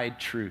to hide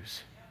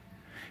truths.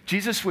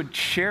 Jesus would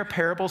share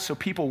parables so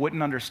people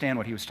wouldn't understand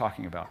what he was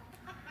talking about.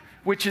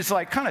 Which is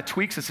like kind of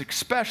tweaks us,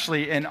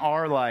 especially in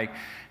our like,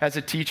 as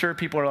a teacher,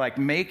 people are like,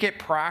 make it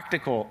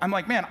practical. I'm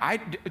like, man,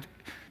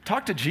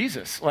 talk to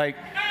Jesus. Like,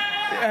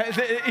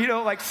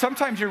 like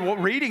sometimes you're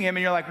reading him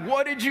and you're like,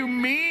 what did you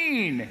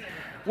mean?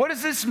 What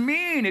does this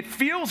mean? It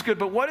feels good,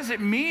 but what does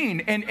it mean?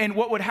 And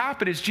what would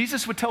happen is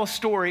Jesus would tell a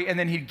story and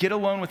then he'd get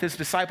alone with his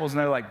disciples and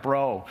they're like,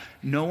 bro,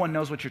 no one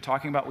knows what you're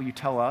talking about. Will you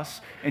tell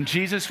us? And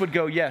Jesus would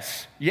go,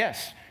 yes,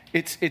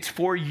 It's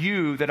for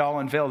you that I'll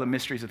unveil the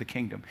mysteries of the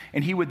kingdom.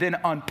 And he would then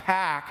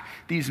unpack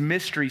these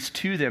mysteries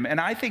to them. And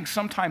I think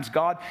sometimes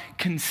God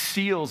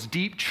conceals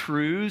deep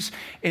truths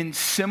in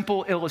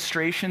simple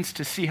illustrations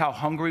to see how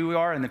hungry we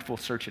are, and then we'll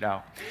search it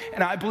out.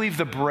 And I believe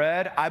the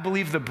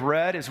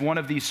bread is one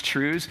of these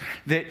truths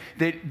that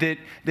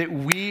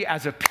we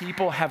as a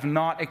people have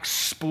not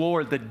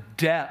explored the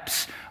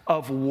depths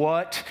of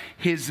what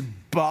his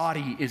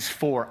body is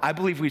for. I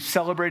believe we've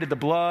celebrated the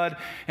blood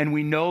and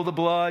we know the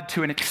blood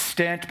to an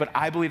extent, but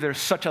I believe there's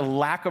such a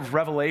lack of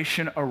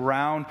revelation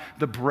around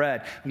the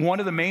bread. One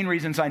of the main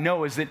reasons I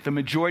know is that the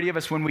majority of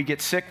us, when we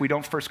get sick, we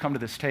don't first come to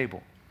this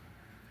table.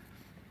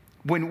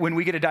 When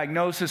we get a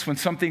diagnosis, when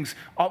something's,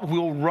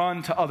 we'll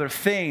run to other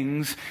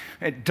things,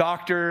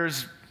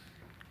 doctors,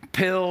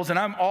 pills, and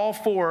I'm all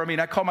for,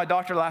 I called my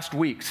doctor last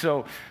week,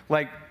 so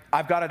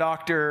I've got a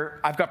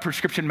doctor, I've got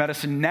prescription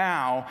medicine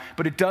now,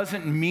 but it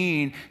doesn't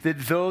mean that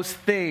those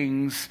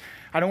things,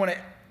 I don't want to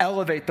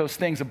elevate those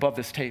things above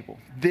this table.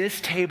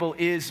 This table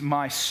is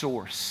my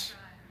source.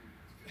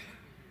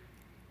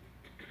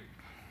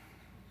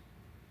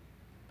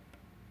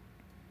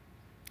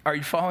 Are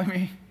you following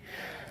me?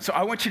 So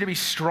I want you to be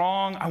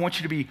strong, I want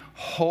you to be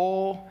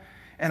whole,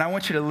 and I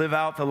want you to live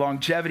out the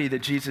longevity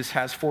that Jesus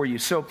has for you.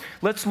 So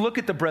let's look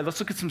at the bread. Let's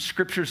look at some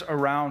scriptures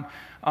around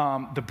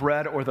the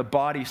bread or the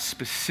body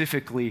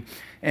specifically.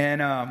 And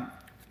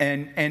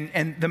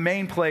the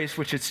main place,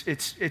 which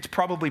it's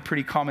probably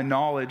pretty common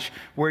knowledge,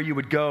 where you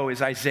would go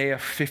is Isaiah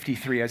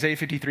 53. Isaiah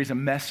 53 is a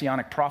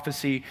messianic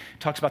prophecy. It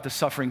talks about the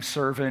suffering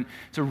servant.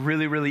 It's a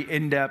really, really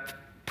in-depth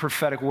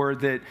prophetic word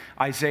that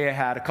Isaiah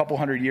had a couple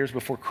hundred years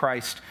before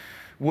Christ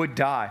would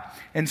die.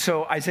 And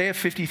so Isaiah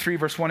 53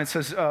 verse 1, it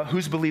says,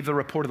 who's believed the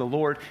report of the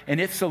Lord?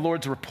 And it's the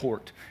Lord's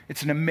report.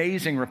 It's an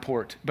amazing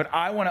report. But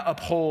I want to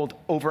uphold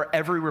over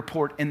every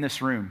report in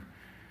this room,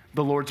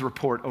 the Lord's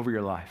report over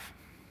your life.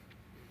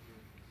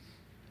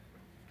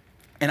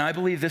 And I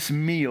believe this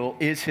meal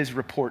is his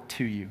report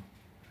to you.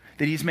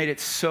 That he's made it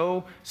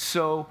so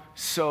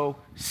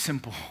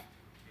simple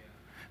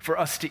for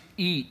us to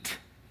eat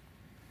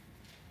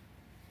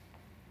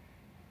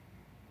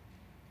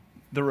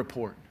the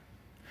report.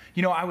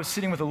 You know, I was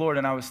sitting with the Lord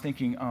and I was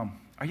thinking,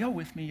 are y'all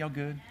with me? Y'all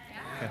good? Yeah.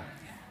 Okay.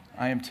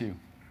 I am too.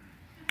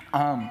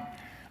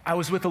 I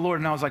was with the Lord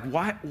and I was like,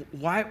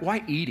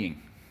 why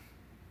eating?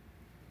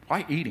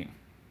 Why eating?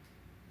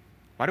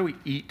 Why do we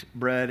eat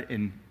bread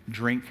and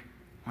drink?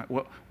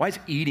 Why is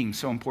eating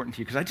so important to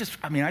you? Because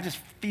I just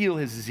feel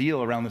his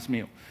zeal around this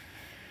meal.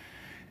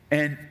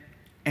 And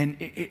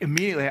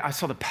immediately I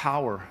saw the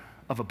power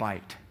of a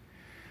bite.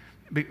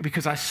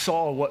 Because I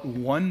saw what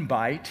one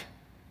bite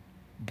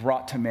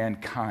brought to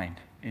mankind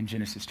in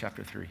Genesis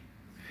chapter 3.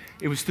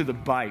 It was through the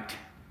bite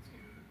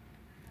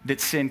that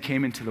sin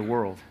came into the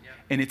world.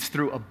 And it's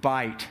through a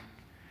bite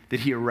that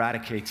he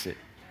eradicates it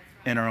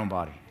in our own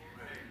body.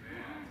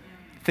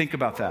 Think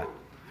about that.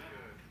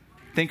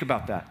 Think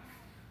about that.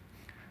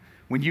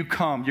 When you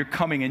come, you're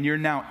coming and you're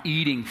now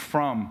eating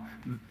from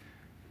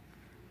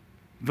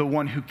the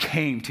one who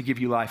came to give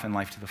you life and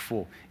life to the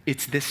full.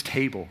 It's this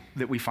table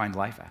that we find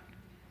life at.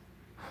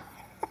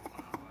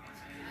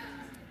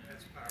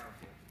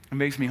 It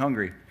makes me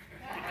hungry.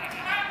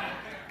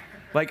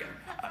 Like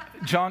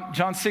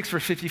John 6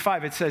 verse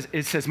 55,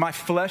 it says, my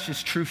flesh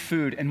is true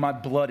food and my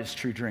blood is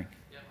true drink.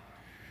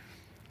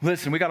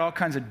 Listen, we got all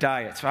kinds of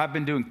diets. So I've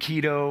been doing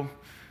keto.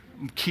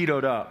 I'm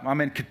ketoed up. I'm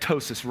in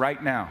ketosis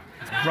right now.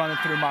 It's running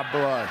through my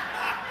blood.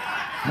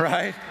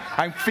 Right?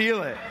 I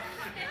feel it.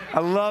 I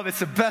love it. It's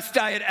the best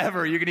diet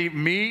ever. You can eat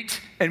meat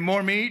and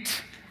more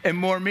meat and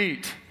more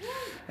meat.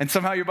 And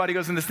somehow your body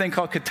goes in this thing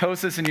called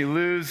ketosis and you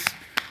lose.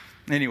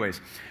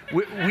 Anyways,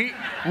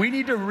 we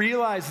need to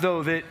realize,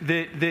 though,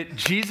 that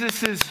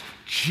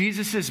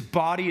Jesus's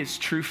body is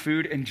true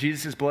food and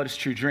Jesus' blood is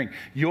true drink.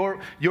 Your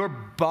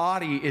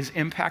body is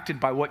impacted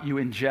by what you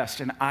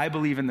ingest. And I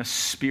believe in the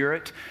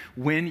Spirit,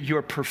 when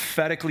you're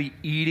prophetically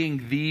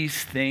eating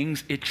these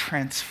things, it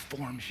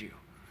transforms you.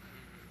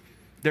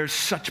 There's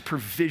such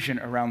provision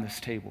around this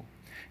table.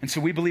 And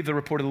so we believe the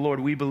report of the Lord.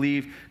 We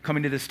believe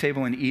coming to this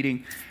table and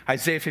eating.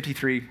 Isaiah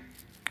 53.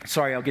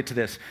 Sorry, I'll get to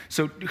this.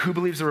 So who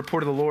believes the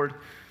report of the Lord?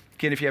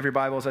 Again, if you have your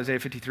Bibles, Isaiah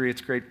 53,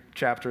 it's a great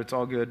chapter. It's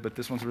all good, but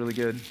this one's really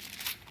good.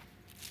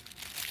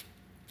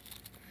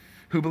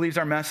 Who believes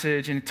our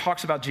message? And it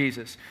talks about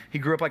Jesus. He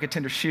grew up like a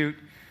tender shoot,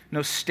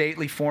 no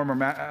stately form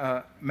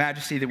or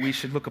majesty that we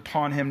should look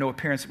upon him, no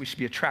appearance that we should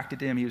be attracted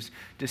to him. He was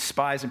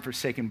despised and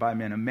forsaken by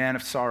men, a man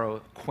of sorrow,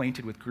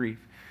 acquainted with grief.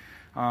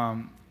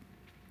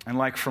 And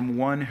like from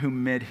one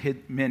whom men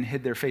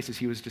hid their faces,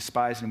 he was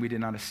despised and we did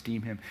not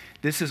esteem him.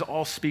 This is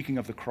all speaking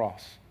of the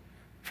cross.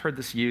 I've heard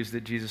this used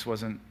that Jesus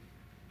wasn't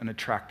an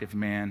attractive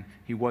man.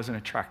 He wasn't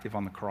attractive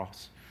on the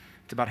cross.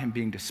 It's about him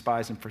being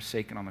despised and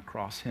forsaken on the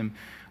cross, him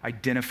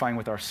identifying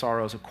with our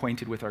sorrows,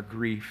 acquainted with our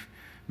grief,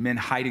 men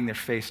hiding their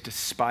face,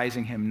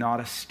 despising him, not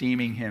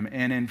esteeming him.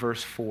 And in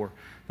verse 4,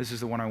 this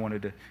is the one I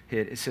wanted to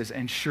hit. It says,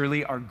 and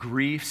surely our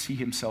griefs he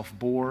himself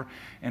bore,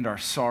 and our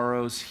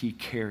sorrows he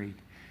carried.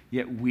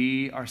 Yet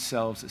we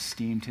ourselves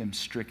esteemed him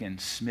stricken,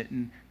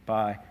 smitten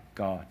by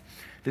God.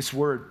 This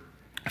word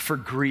for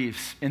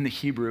griefs in the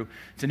Hebrew,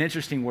 it's an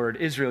interesting word.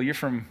 Israel, you're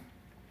from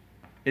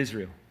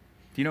Israel.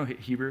 Do you know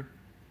Hebrew?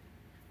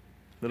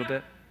 A little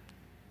bit?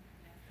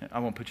 I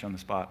won't put you on the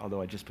spot,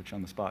 although I just put you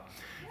on the spot.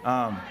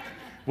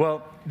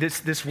 Well,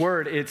 this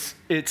word,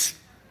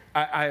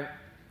 I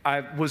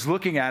was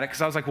looking at it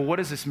because I was like, well, what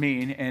does this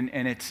mean?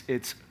 And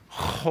it's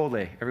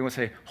holy. Everyone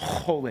say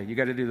holy. You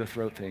got to do the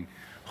throat thing.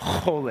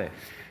 Holy.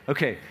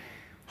 Okay,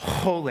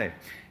 holy.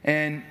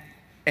 And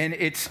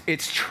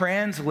it's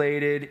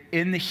translated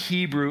in the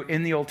Hebrew,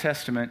 in the Old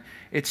Testament,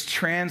 it's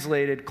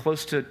translated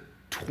close to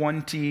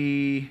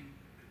 22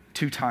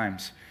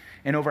 times.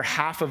 And over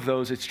half of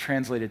those, it's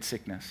translated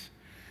sickness.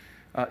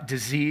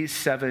 Disease,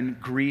 7,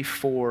 grief,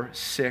 4,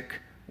 sick,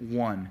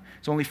 1.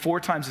 So only 4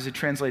 times is it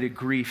translated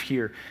grief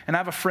here. And I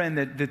have a friend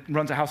that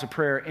runs a house of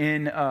prayer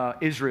in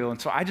Israel, and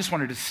so I just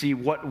wanted to see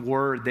what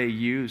word they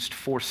used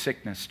for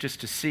sickness, just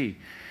to see.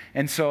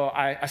 And so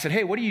I said,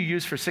 hey, what do you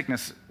use for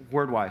sickness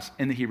word-wise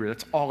in the Hebrew?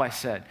 That's all I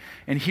said.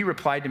 And he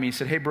replied to me, he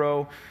said, hey,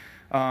 bro,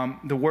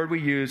 the word we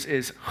use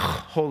is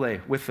hole,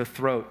 with the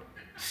throat,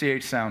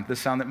 CH sound, the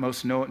sound that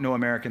most no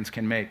Americans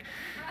can make.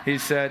 He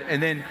said,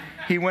 and then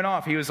he went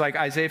off. He was like,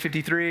 Isaiah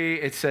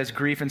 53, it says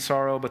grief and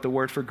sorrow, but the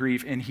word for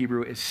grief in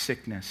Hebrew is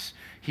sickness.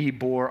 He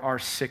bore our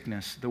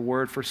sickness. The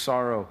word for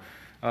sorrow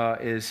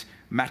is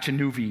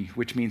machanuvi,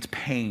 which means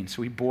pain.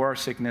 So he bore our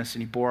sickness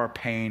and he bore our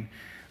pain.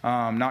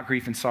 Not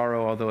grief and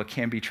sorrow, although it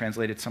can be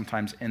translated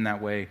sometimes in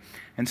that way.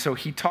 And so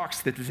he talks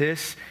that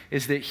this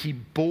is that he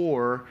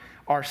bore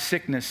our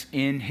sickness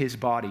in his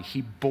body.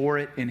 He bore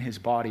it in his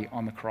body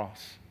on the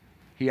cross.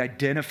 He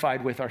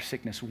identified with our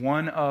sickness.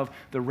 One of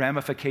the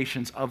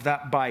ramifications of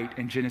that bite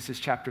in Genesis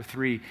chapter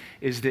 3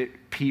 is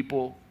that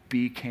people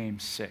became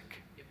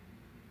sick.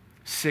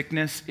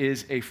 Sickness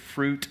is a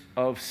fruit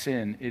of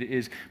sin. It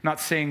is not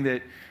saying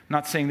that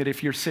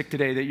if you're sick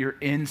today that you're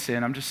in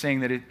sin. I'm just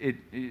saying that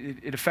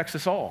it affects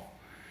us all.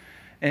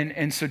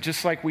 And so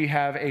just like we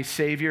have a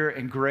Savior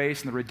and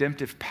grace and the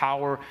redemptive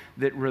power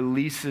that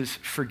releases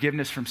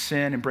forgiveness from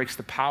sin and breaks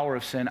the power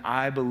of sin,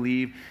 I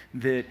believe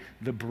that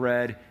the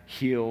bread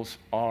heals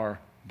our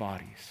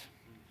bodies.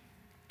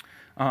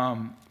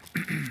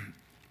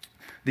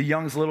 The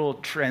Young's Little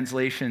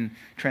translation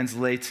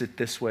translates it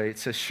this way. It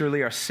says,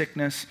 surely our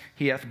sickness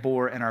he hath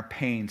bore, and our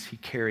pains he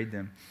carried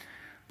them.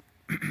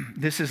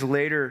 This is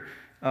later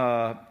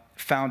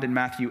found in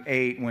Matthew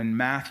 8. When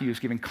Matthew is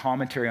giving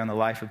commentary on the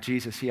life of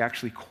Jesus, he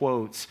actually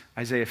quotes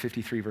Isaiah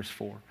 53, verse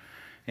 4.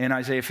 In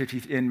Matthew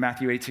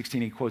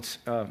 8:16, he quotes,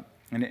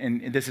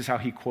 and this is how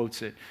he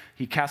quotes it.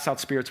 He cast out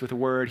spirits with a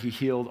word. He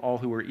healed all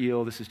who were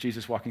ill. This is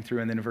Jesus walking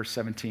through. And then in verse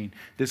 17,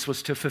 this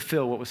was to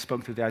fulfill what was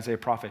spoken through the Isaiah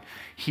prophet.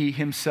 He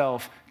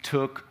himself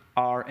took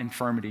our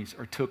infirmities,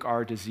 or took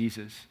our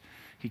diseases.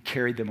 He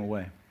carried them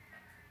away.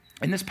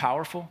 Isn't this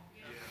powerful?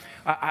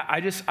 I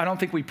don't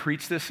think we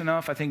preach this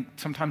enough. I think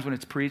sometimes when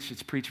it's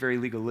preached very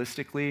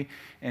legalistically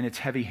and it's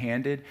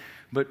heavy-handed.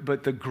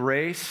 But the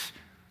grace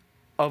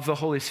of the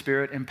Holy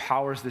Spirit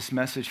empowers this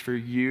message for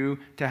you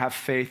to have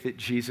faith that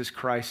Jesus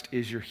Christ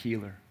is your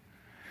healer.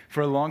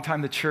 For a long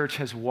time, the church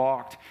has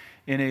walked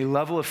in a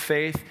level of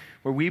faith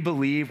where we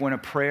believe when a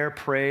prayer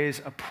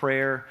prays a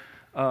prayer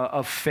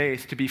of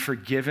faith to be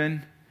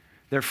forgiven,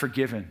 they're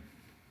forgiven.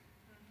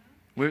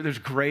 There's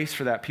grace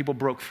for that. People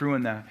broke through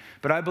in that.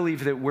 But I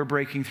believe that we're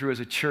breaking through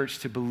as a church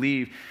to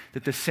believe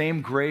that the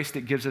same grace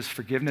that gives us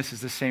forgiveness is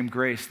the same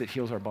grace that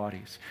heals our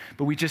bodies.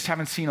 But we just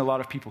haven't seen a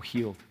lot of people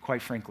healed,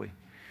 quite frankly.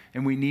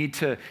 And we need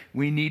to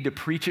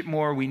preach it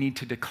more. We need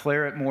to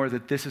declare it more,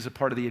 that this is a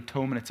part of the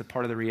atonement. It's a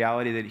part of the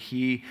reality that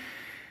he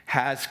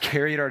has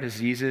carried our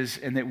diseases,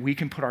 and that we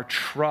can put our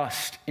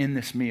trust in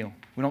this meal.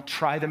 We don't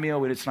try the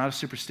meal. It's not a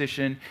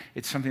superstition.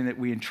 It's something that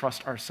we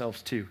entrust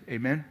ourselves to.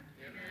 Amen?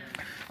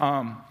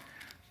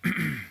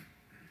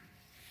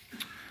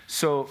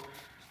 So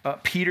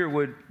Peter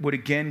would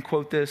again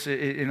quote this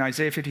in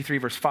Isaiah 53,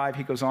 verse 5.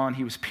 He goes on,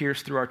 he was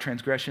pierced through our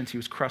transgressions. He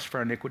was crushed for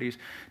our iniquities.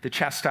 The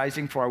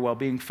chastising for our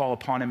well-being fall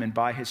upon him, and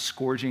by his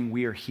scourging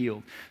we are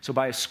healed. So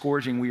by his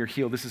scourging we are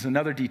healed. This is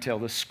another detail.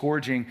 The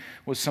scourging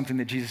was something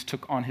that Jesus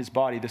took on his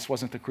body. This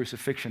wasn't the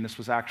crucifixion. This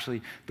was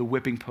actually the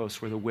whipping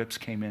post where the whips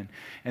came in.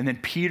 And then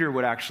Peter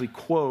would actually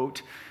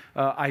quote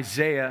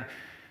Isaiah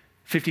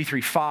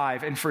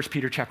 53:5 in 1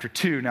 Peter chapter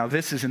 2. Now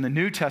this is in the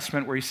New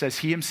Testament where he says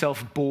he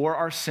himself bore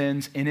our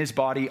sins in his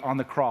body on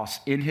the cross.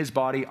 In his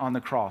body on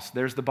the cross.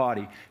 There's the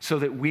body. So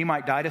that we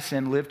might die to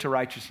sin, live to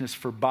righteousness.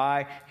 For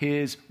by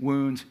his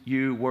wounds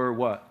you were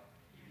what?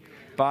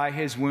 By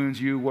his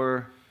wounds you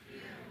were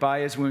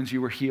By his wounds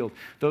you were healed.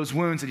 Those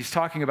wounds that he's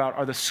talking about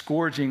are the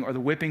scourging or the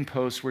whipping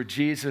posts where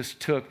Jesus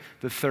took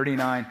the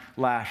 39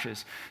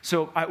 lashes.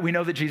 So we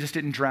know that Jesus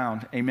didn't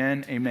drown.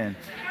 Amen, amen.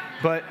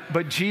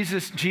 But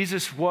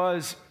Jesus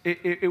was,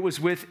 it was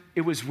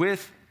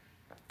with,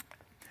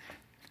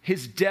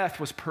 his death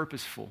was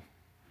purposeful.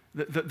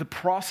 The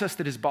process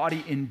that his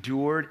body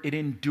endured, it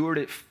endured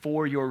it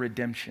for your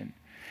redemption.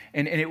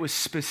 And it was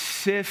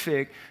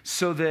specific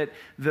so that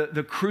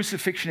the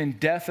crucifixion and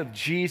death of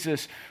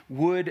Jesus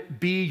would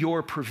be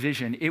your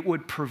provision. It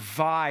would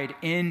provide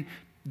in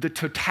the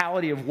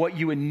totality of what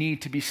you would need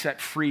to be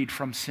set freed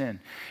from sin.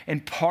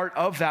 And part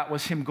of that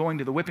was him going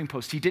to the whipping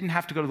post. He didn't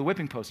have to go to the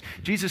whipping post.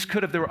 Jesus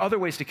could have, there were other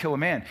ways to kill a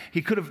man. They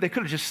could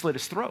have just slit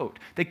his throat.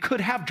 They could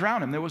have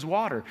drowned him. There was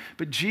water.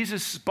 But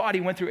Jesus' body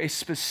went through a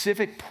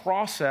specific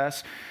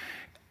process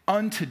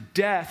unto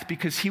death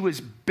because he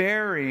was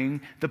bearing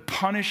the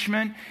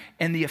punishment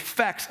and the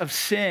effects of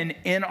sin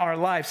in our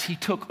lives. He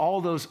took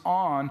all those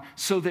on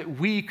so that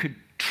we could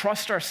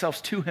trust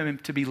ourselves to him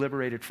to be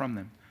liberated from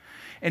them.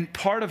 And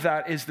part of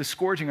that is the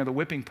scourging or the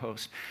whipping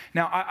post.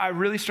 Now, I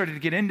really started to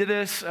get into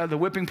this. The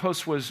whipping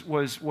post was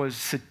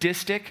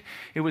sadistic.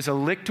 It was a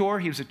lictor.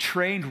 He was a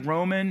trained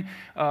Roman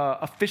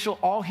official.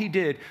 All he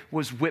did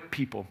was whip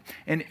people.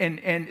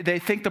 And they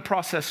think the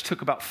process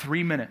took about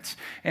 3 minutes.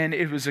 And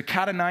it was a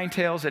cat of nine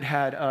tails. It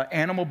had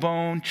animal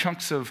bone,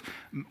 chunks of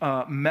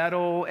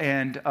metal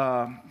and,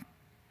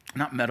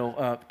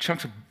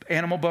 chunks of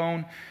animal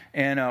bone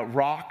and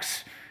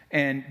rocks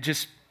and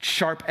just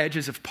sharp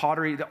edges of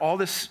pottery. All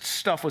this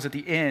stuff was at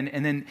the end,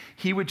 and then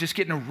he would just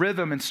get in a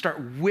rhythm and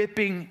start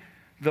whipping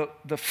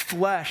the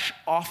flesh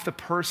off the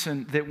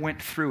person that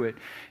went through it.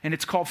 And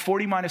it's called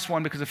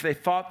 40-1 because if they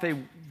thought they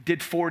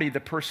did 40, the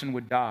person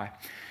would die.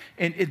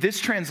 And this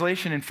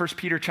translation in 1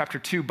 Peter chapter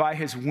 2, by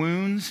his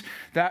wounds,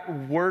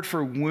 that word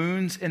for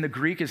wounds in the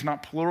Greek is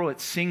not plural,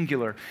 it's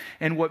singular.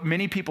 And what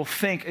many people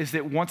think is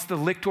that once the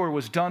lictor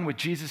was done with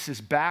Jesus'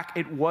 back,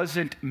 it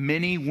wasn't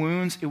many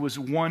wounds, it was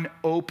one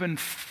open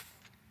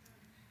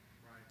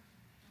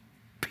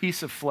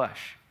piece of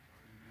flesh.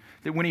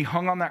 That when he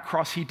hung on that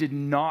cross, he did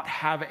not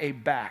have a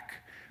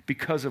back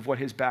because of what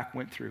his back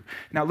went through.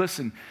 Now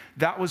listen,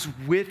 that was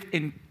with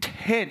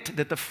intent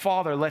that the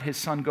Father let his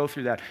Son go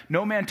through that.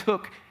 No man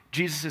took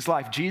Jesus'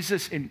 life.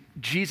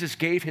 Jesus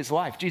gave his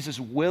life. Jesus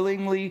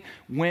willingly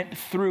went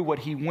through what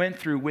he went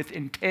through with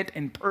intent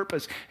and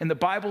purpose. And the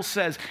Bible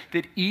says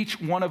that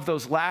each one of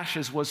those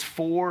lashes was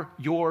for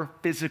your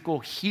physical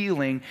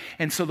healing.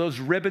 And so those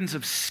ribbons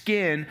of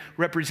skin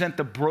represent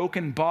the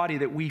broken body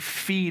that we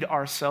feed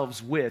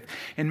ourselves with.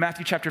 In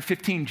Matthew chapter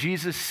 15,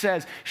 Jesus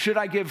says, should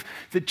I give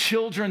the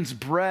children's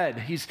bread?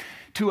 He's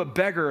to a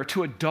beggar or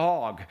to a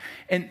dog.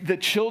 And the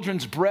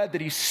children's bread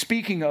that he's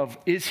speaking of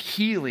is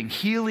healing.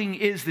 Healing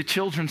is the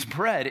children's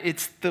bread.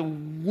 It's the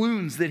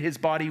wounds that his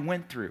body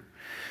went through.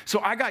 So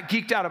I got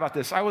geeked out about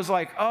this. I was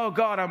like, oh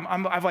God,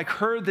 I've like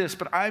heard this,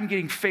 but I'm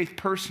getting faith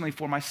personally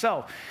for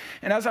myself.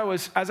 And as I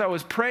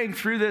was praying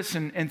through this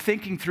and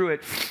thinking through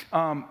it,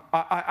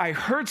 I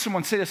heard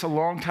someone say this a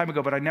long time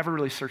ago, but I never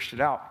really searched it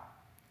out.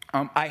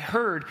 I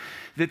heard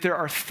that there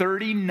are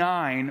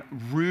 39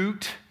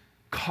 root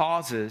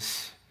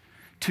causes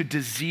to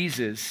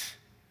diseases.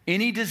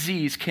 Any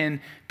disease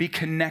can be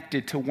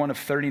connected to one of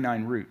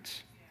 39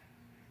 roots.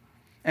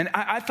 And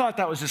I thought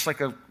that was just like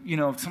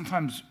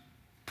sometimes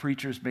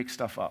preachers make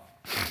stuff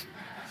up.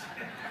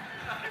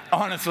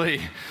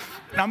 Honestly,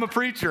 I'm a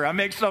preacher. I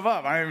make stuff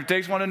up. It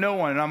takes one to know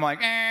one. And I'm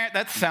like,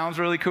 that sounds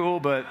really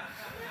cool, but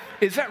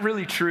is that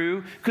really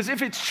true? Because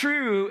if it's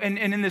true, and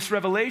in this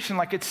revelation,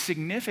 like it's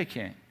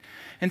significant.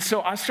 And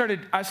so I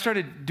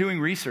started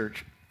doing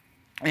research,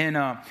 and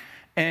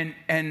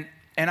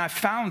I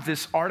found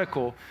this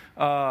article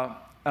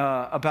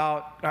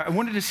about, I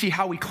wanted to see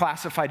how we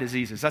classify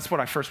diseases. That's what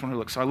I first wanted to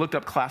look. So I looked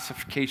up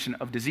classification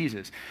of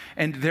diseases.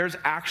 And there's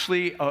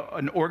actually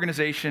an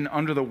organization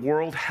under the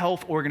World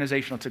Health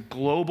Organization. It's a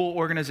global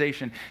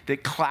organization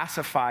that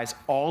classifies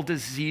all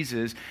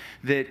diseases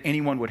that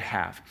anyone would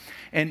have.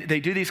 And they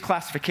do these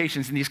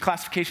classifications, and these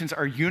classifications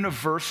are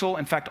universal.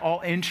 In fact,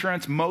 all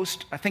insurance, I'm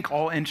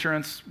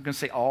going to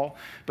say all,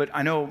 but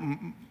I know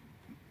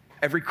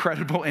every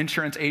credible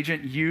insurance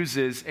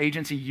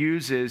agency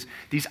uses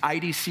these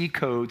IDC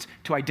codes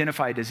to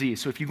identify a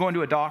disease. So if you go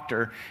into a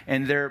doctor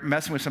and they're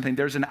messing with something,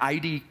 there's an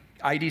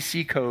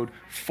IDC code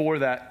for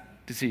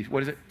that disease.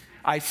 What is it?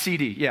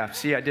 ICD. Yeah,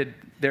 see,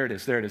 there it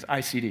is,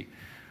 ICD.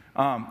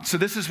 So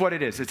this is what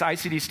it is.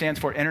 ICD stands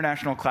for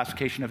International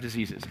Classification of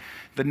Diseases.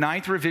 The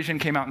 9th revision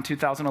came out in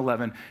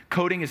 2011.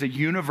 Coding is a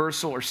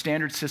universal or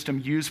standard system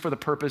used for the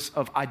purpose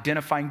of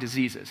identifying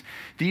diseases.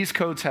 These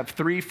codes have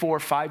 3, 4,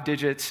 5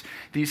 digits.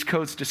 These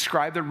codes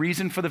describe the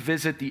reason for the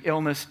visit, the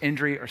illness,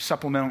 injury, or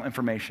supplemental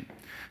information.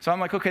 So I'm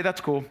like, okay,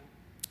 that's cool.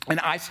 And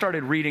I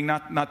started reading,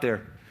 not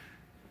there.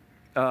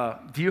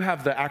 Do you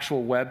have the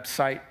actual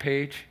website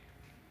page?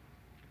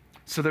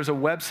 So there's a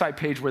website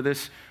page where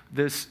this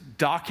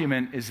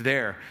document is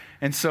there.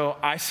 And so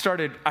I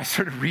started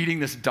reading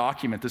this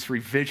document, this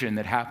revision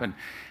that happened.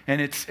 And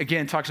it's,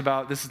 again, talks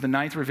about, this is the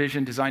 9th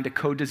revision designed to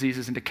code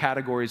diseases into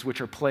categories which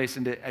are placed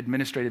into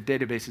administrative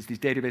databases. These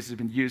databases have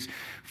been used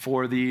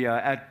for the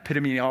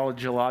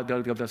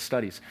epidemiological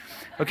studies.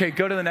 Okay,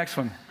 go to the next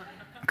one.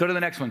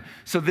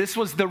 So this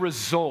was the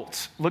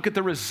results. Look at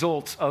the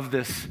results of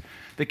this.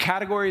 The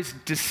categories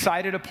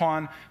decided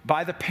upon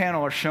by the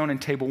panel are shown in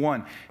Table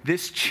 1.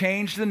 This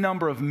changed the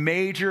number of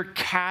major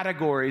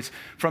categories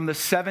from the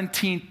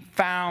 17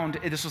 found,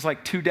 this was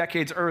like 2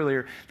 decades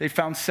earlier, they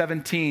found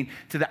 17,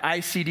 to the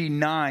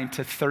ICD-9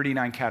 to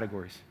 39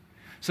 categories.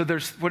 So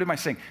what am I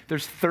saying?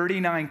 There's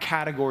 39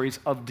 categories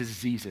of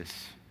diseases.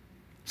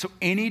 So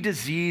any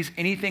disease,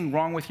 anything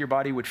wrong with your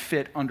body would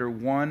fit under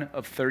one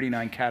of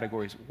 39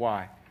 categories.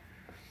 Why?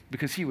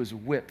 Because he was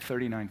whipped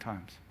 39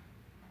 times.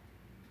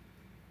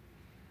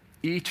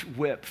 Each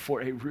whip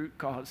for a root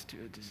cause to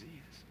a disease.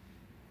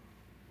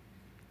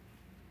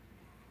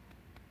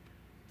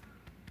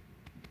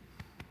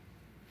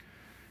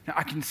 Now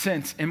I can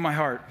sense in my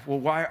heart, well,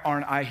 why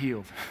aren't I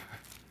healed?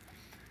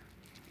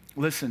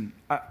 Listen,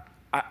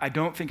 I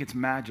don't think it's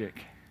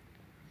magic.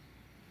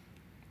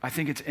 I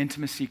think it's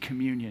intimacy,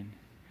 communion.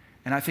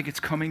 And I think it's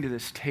coming to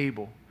this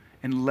table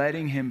and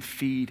letting him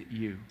feed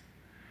you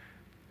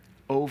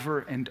over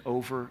and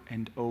over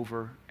and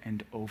over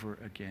and over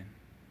again.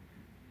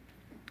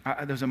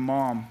 There's a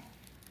mom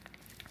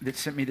that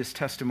sent me this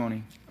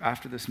testimony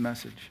after this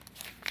message.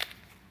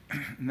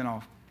 And then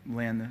I'll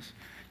land this.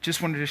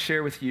 Just wanted to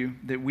share with you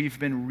that we've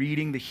been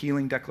reading the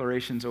healing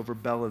declarations over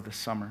Bella this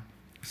summer.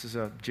 This is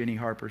Jenny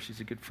Harper. She's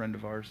a good friend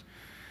of ours.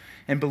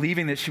 And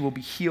believing that she will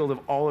be healed of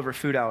all of her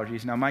food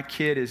allergies. Now, my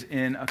kid is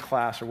in a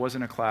class, or was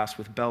in a class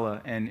with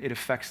Bella, and it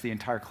affects the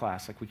entire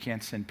class. Like, we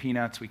can't send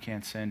peanuts,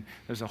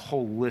 there's a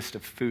whole list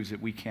of foods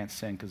that we can't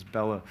send because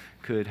Bella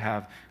could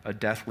have a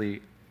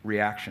deathly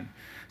reaction.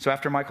 So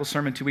after Michael's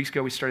sermon 2 weeks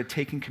ago, we started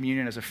taking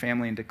communion as a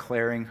family and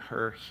declaring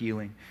her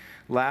healing.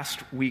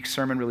 Last week's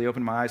sermon really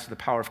opened my eyes to the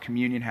power of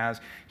communion has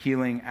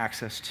healing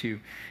access to.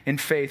 In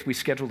faith, we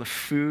scheduled a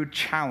food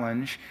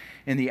challenge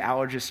in the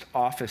allergist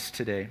office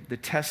today. The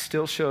test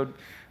still showed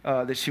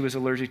that she was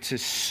allergic to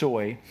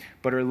soy,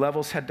 but her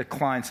levels had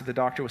declined, so the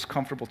doctor was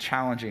comfortable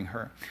challenging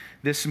her.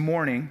 This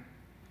morning,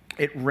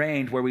 it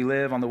rained where we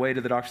live on the way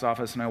to the doctor's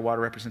office, and our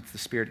water represents the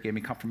Spirit. It gave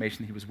me confirmation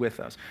that he was with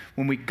us.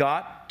 When we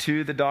got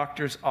to the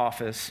doctor's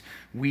office,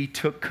 we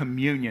took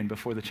communion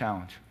before the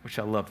challenge, which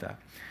I love that.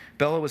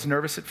 Bella was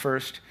nervous at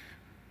first.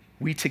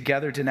 We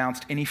together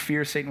denounced any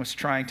fear Satan was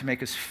trying to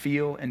make us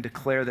feel and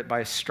declare that by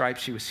his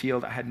stripes she was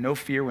healed. I had no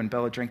fear when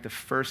Bella drank the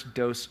first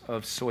dose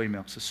of soy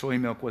milk. So soy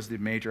milk was the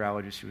major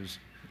allergy she was.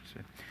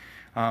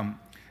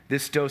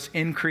 This dose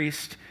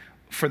increased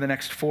for the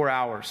next 4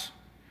 hours.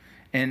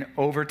 And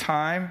over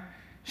time,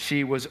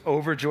 she was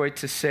overjoyed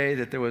to say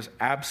that there was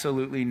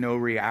absolutely no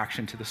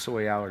reaction to the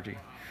soy allergy.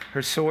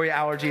 Her soy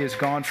allergy is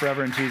gone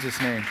forever in Jesus'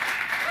 name.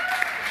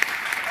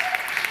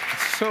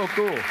 It's so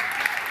cool.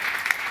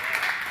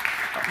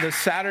 The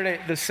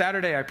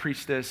Saturday I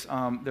preached this,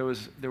 there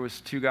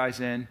was 2 guys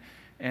in,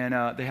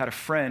 and they had a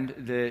friend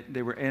that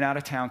they were in out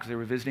of town because they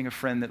were visiting a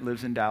friend that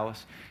lives in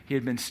Dallas. He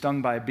had been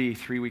stung by a bee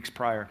 3 weeks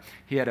prior.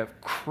 He had a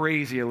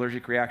crazy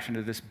allergic reaction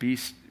to this bee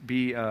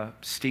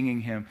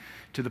stinging him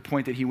to the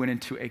point that he went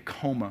into a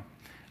coma.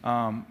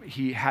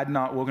 He had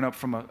not woken up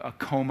from a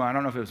coma. I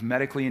don't know if it was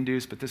medically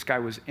induced, but this guy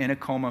was in a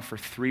coma for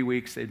 3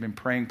 weeks. They'd been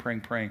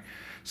praying.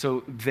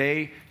 So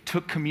they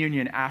took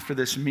communion after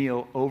this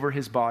meal over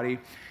his body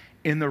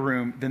in the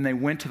room. Then they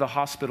went to the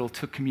hospital,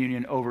 took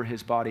communion over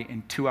his body,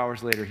 and 2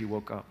 hours later he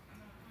woke up.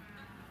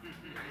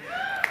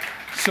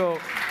 So,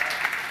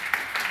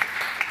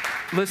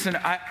 listen,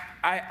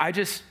 I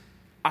just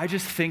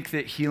think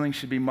that healing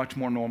should be much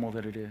more normal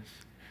than it is.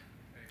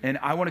 And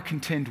I want to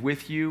contend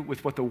with you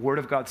with what the Word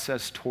of God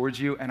says towards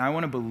you, and I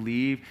want to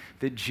believe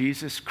that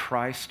Jesus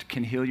Christ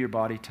can heal your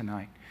body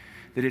tonight,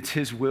 that it's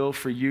his will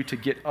for you to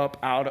get up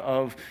out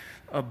of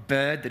a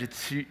bed, that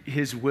it's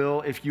his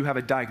will if you have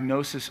a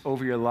diagnosis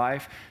over your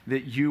life,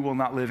 that you will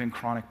not live in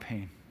chronic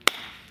pain.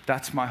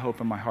 That's my hope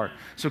in my heart.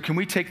 So can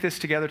we take this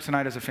together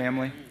tonight as a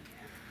family?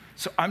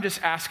 So I'm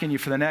just asking you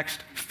for the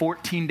next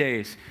 14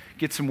 days,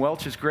 get some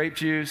Welch's grape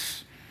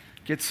juice,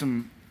 get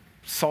some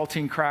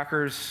saltine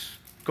crackers,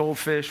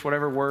 goldfish,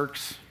 whatever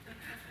works.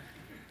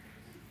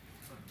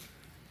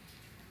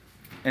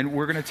 And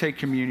we're going to take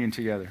communion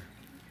together.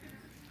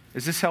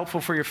 Is this helpful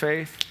for your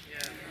faith?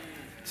 Yeah.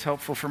 It's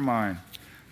helpful for mine.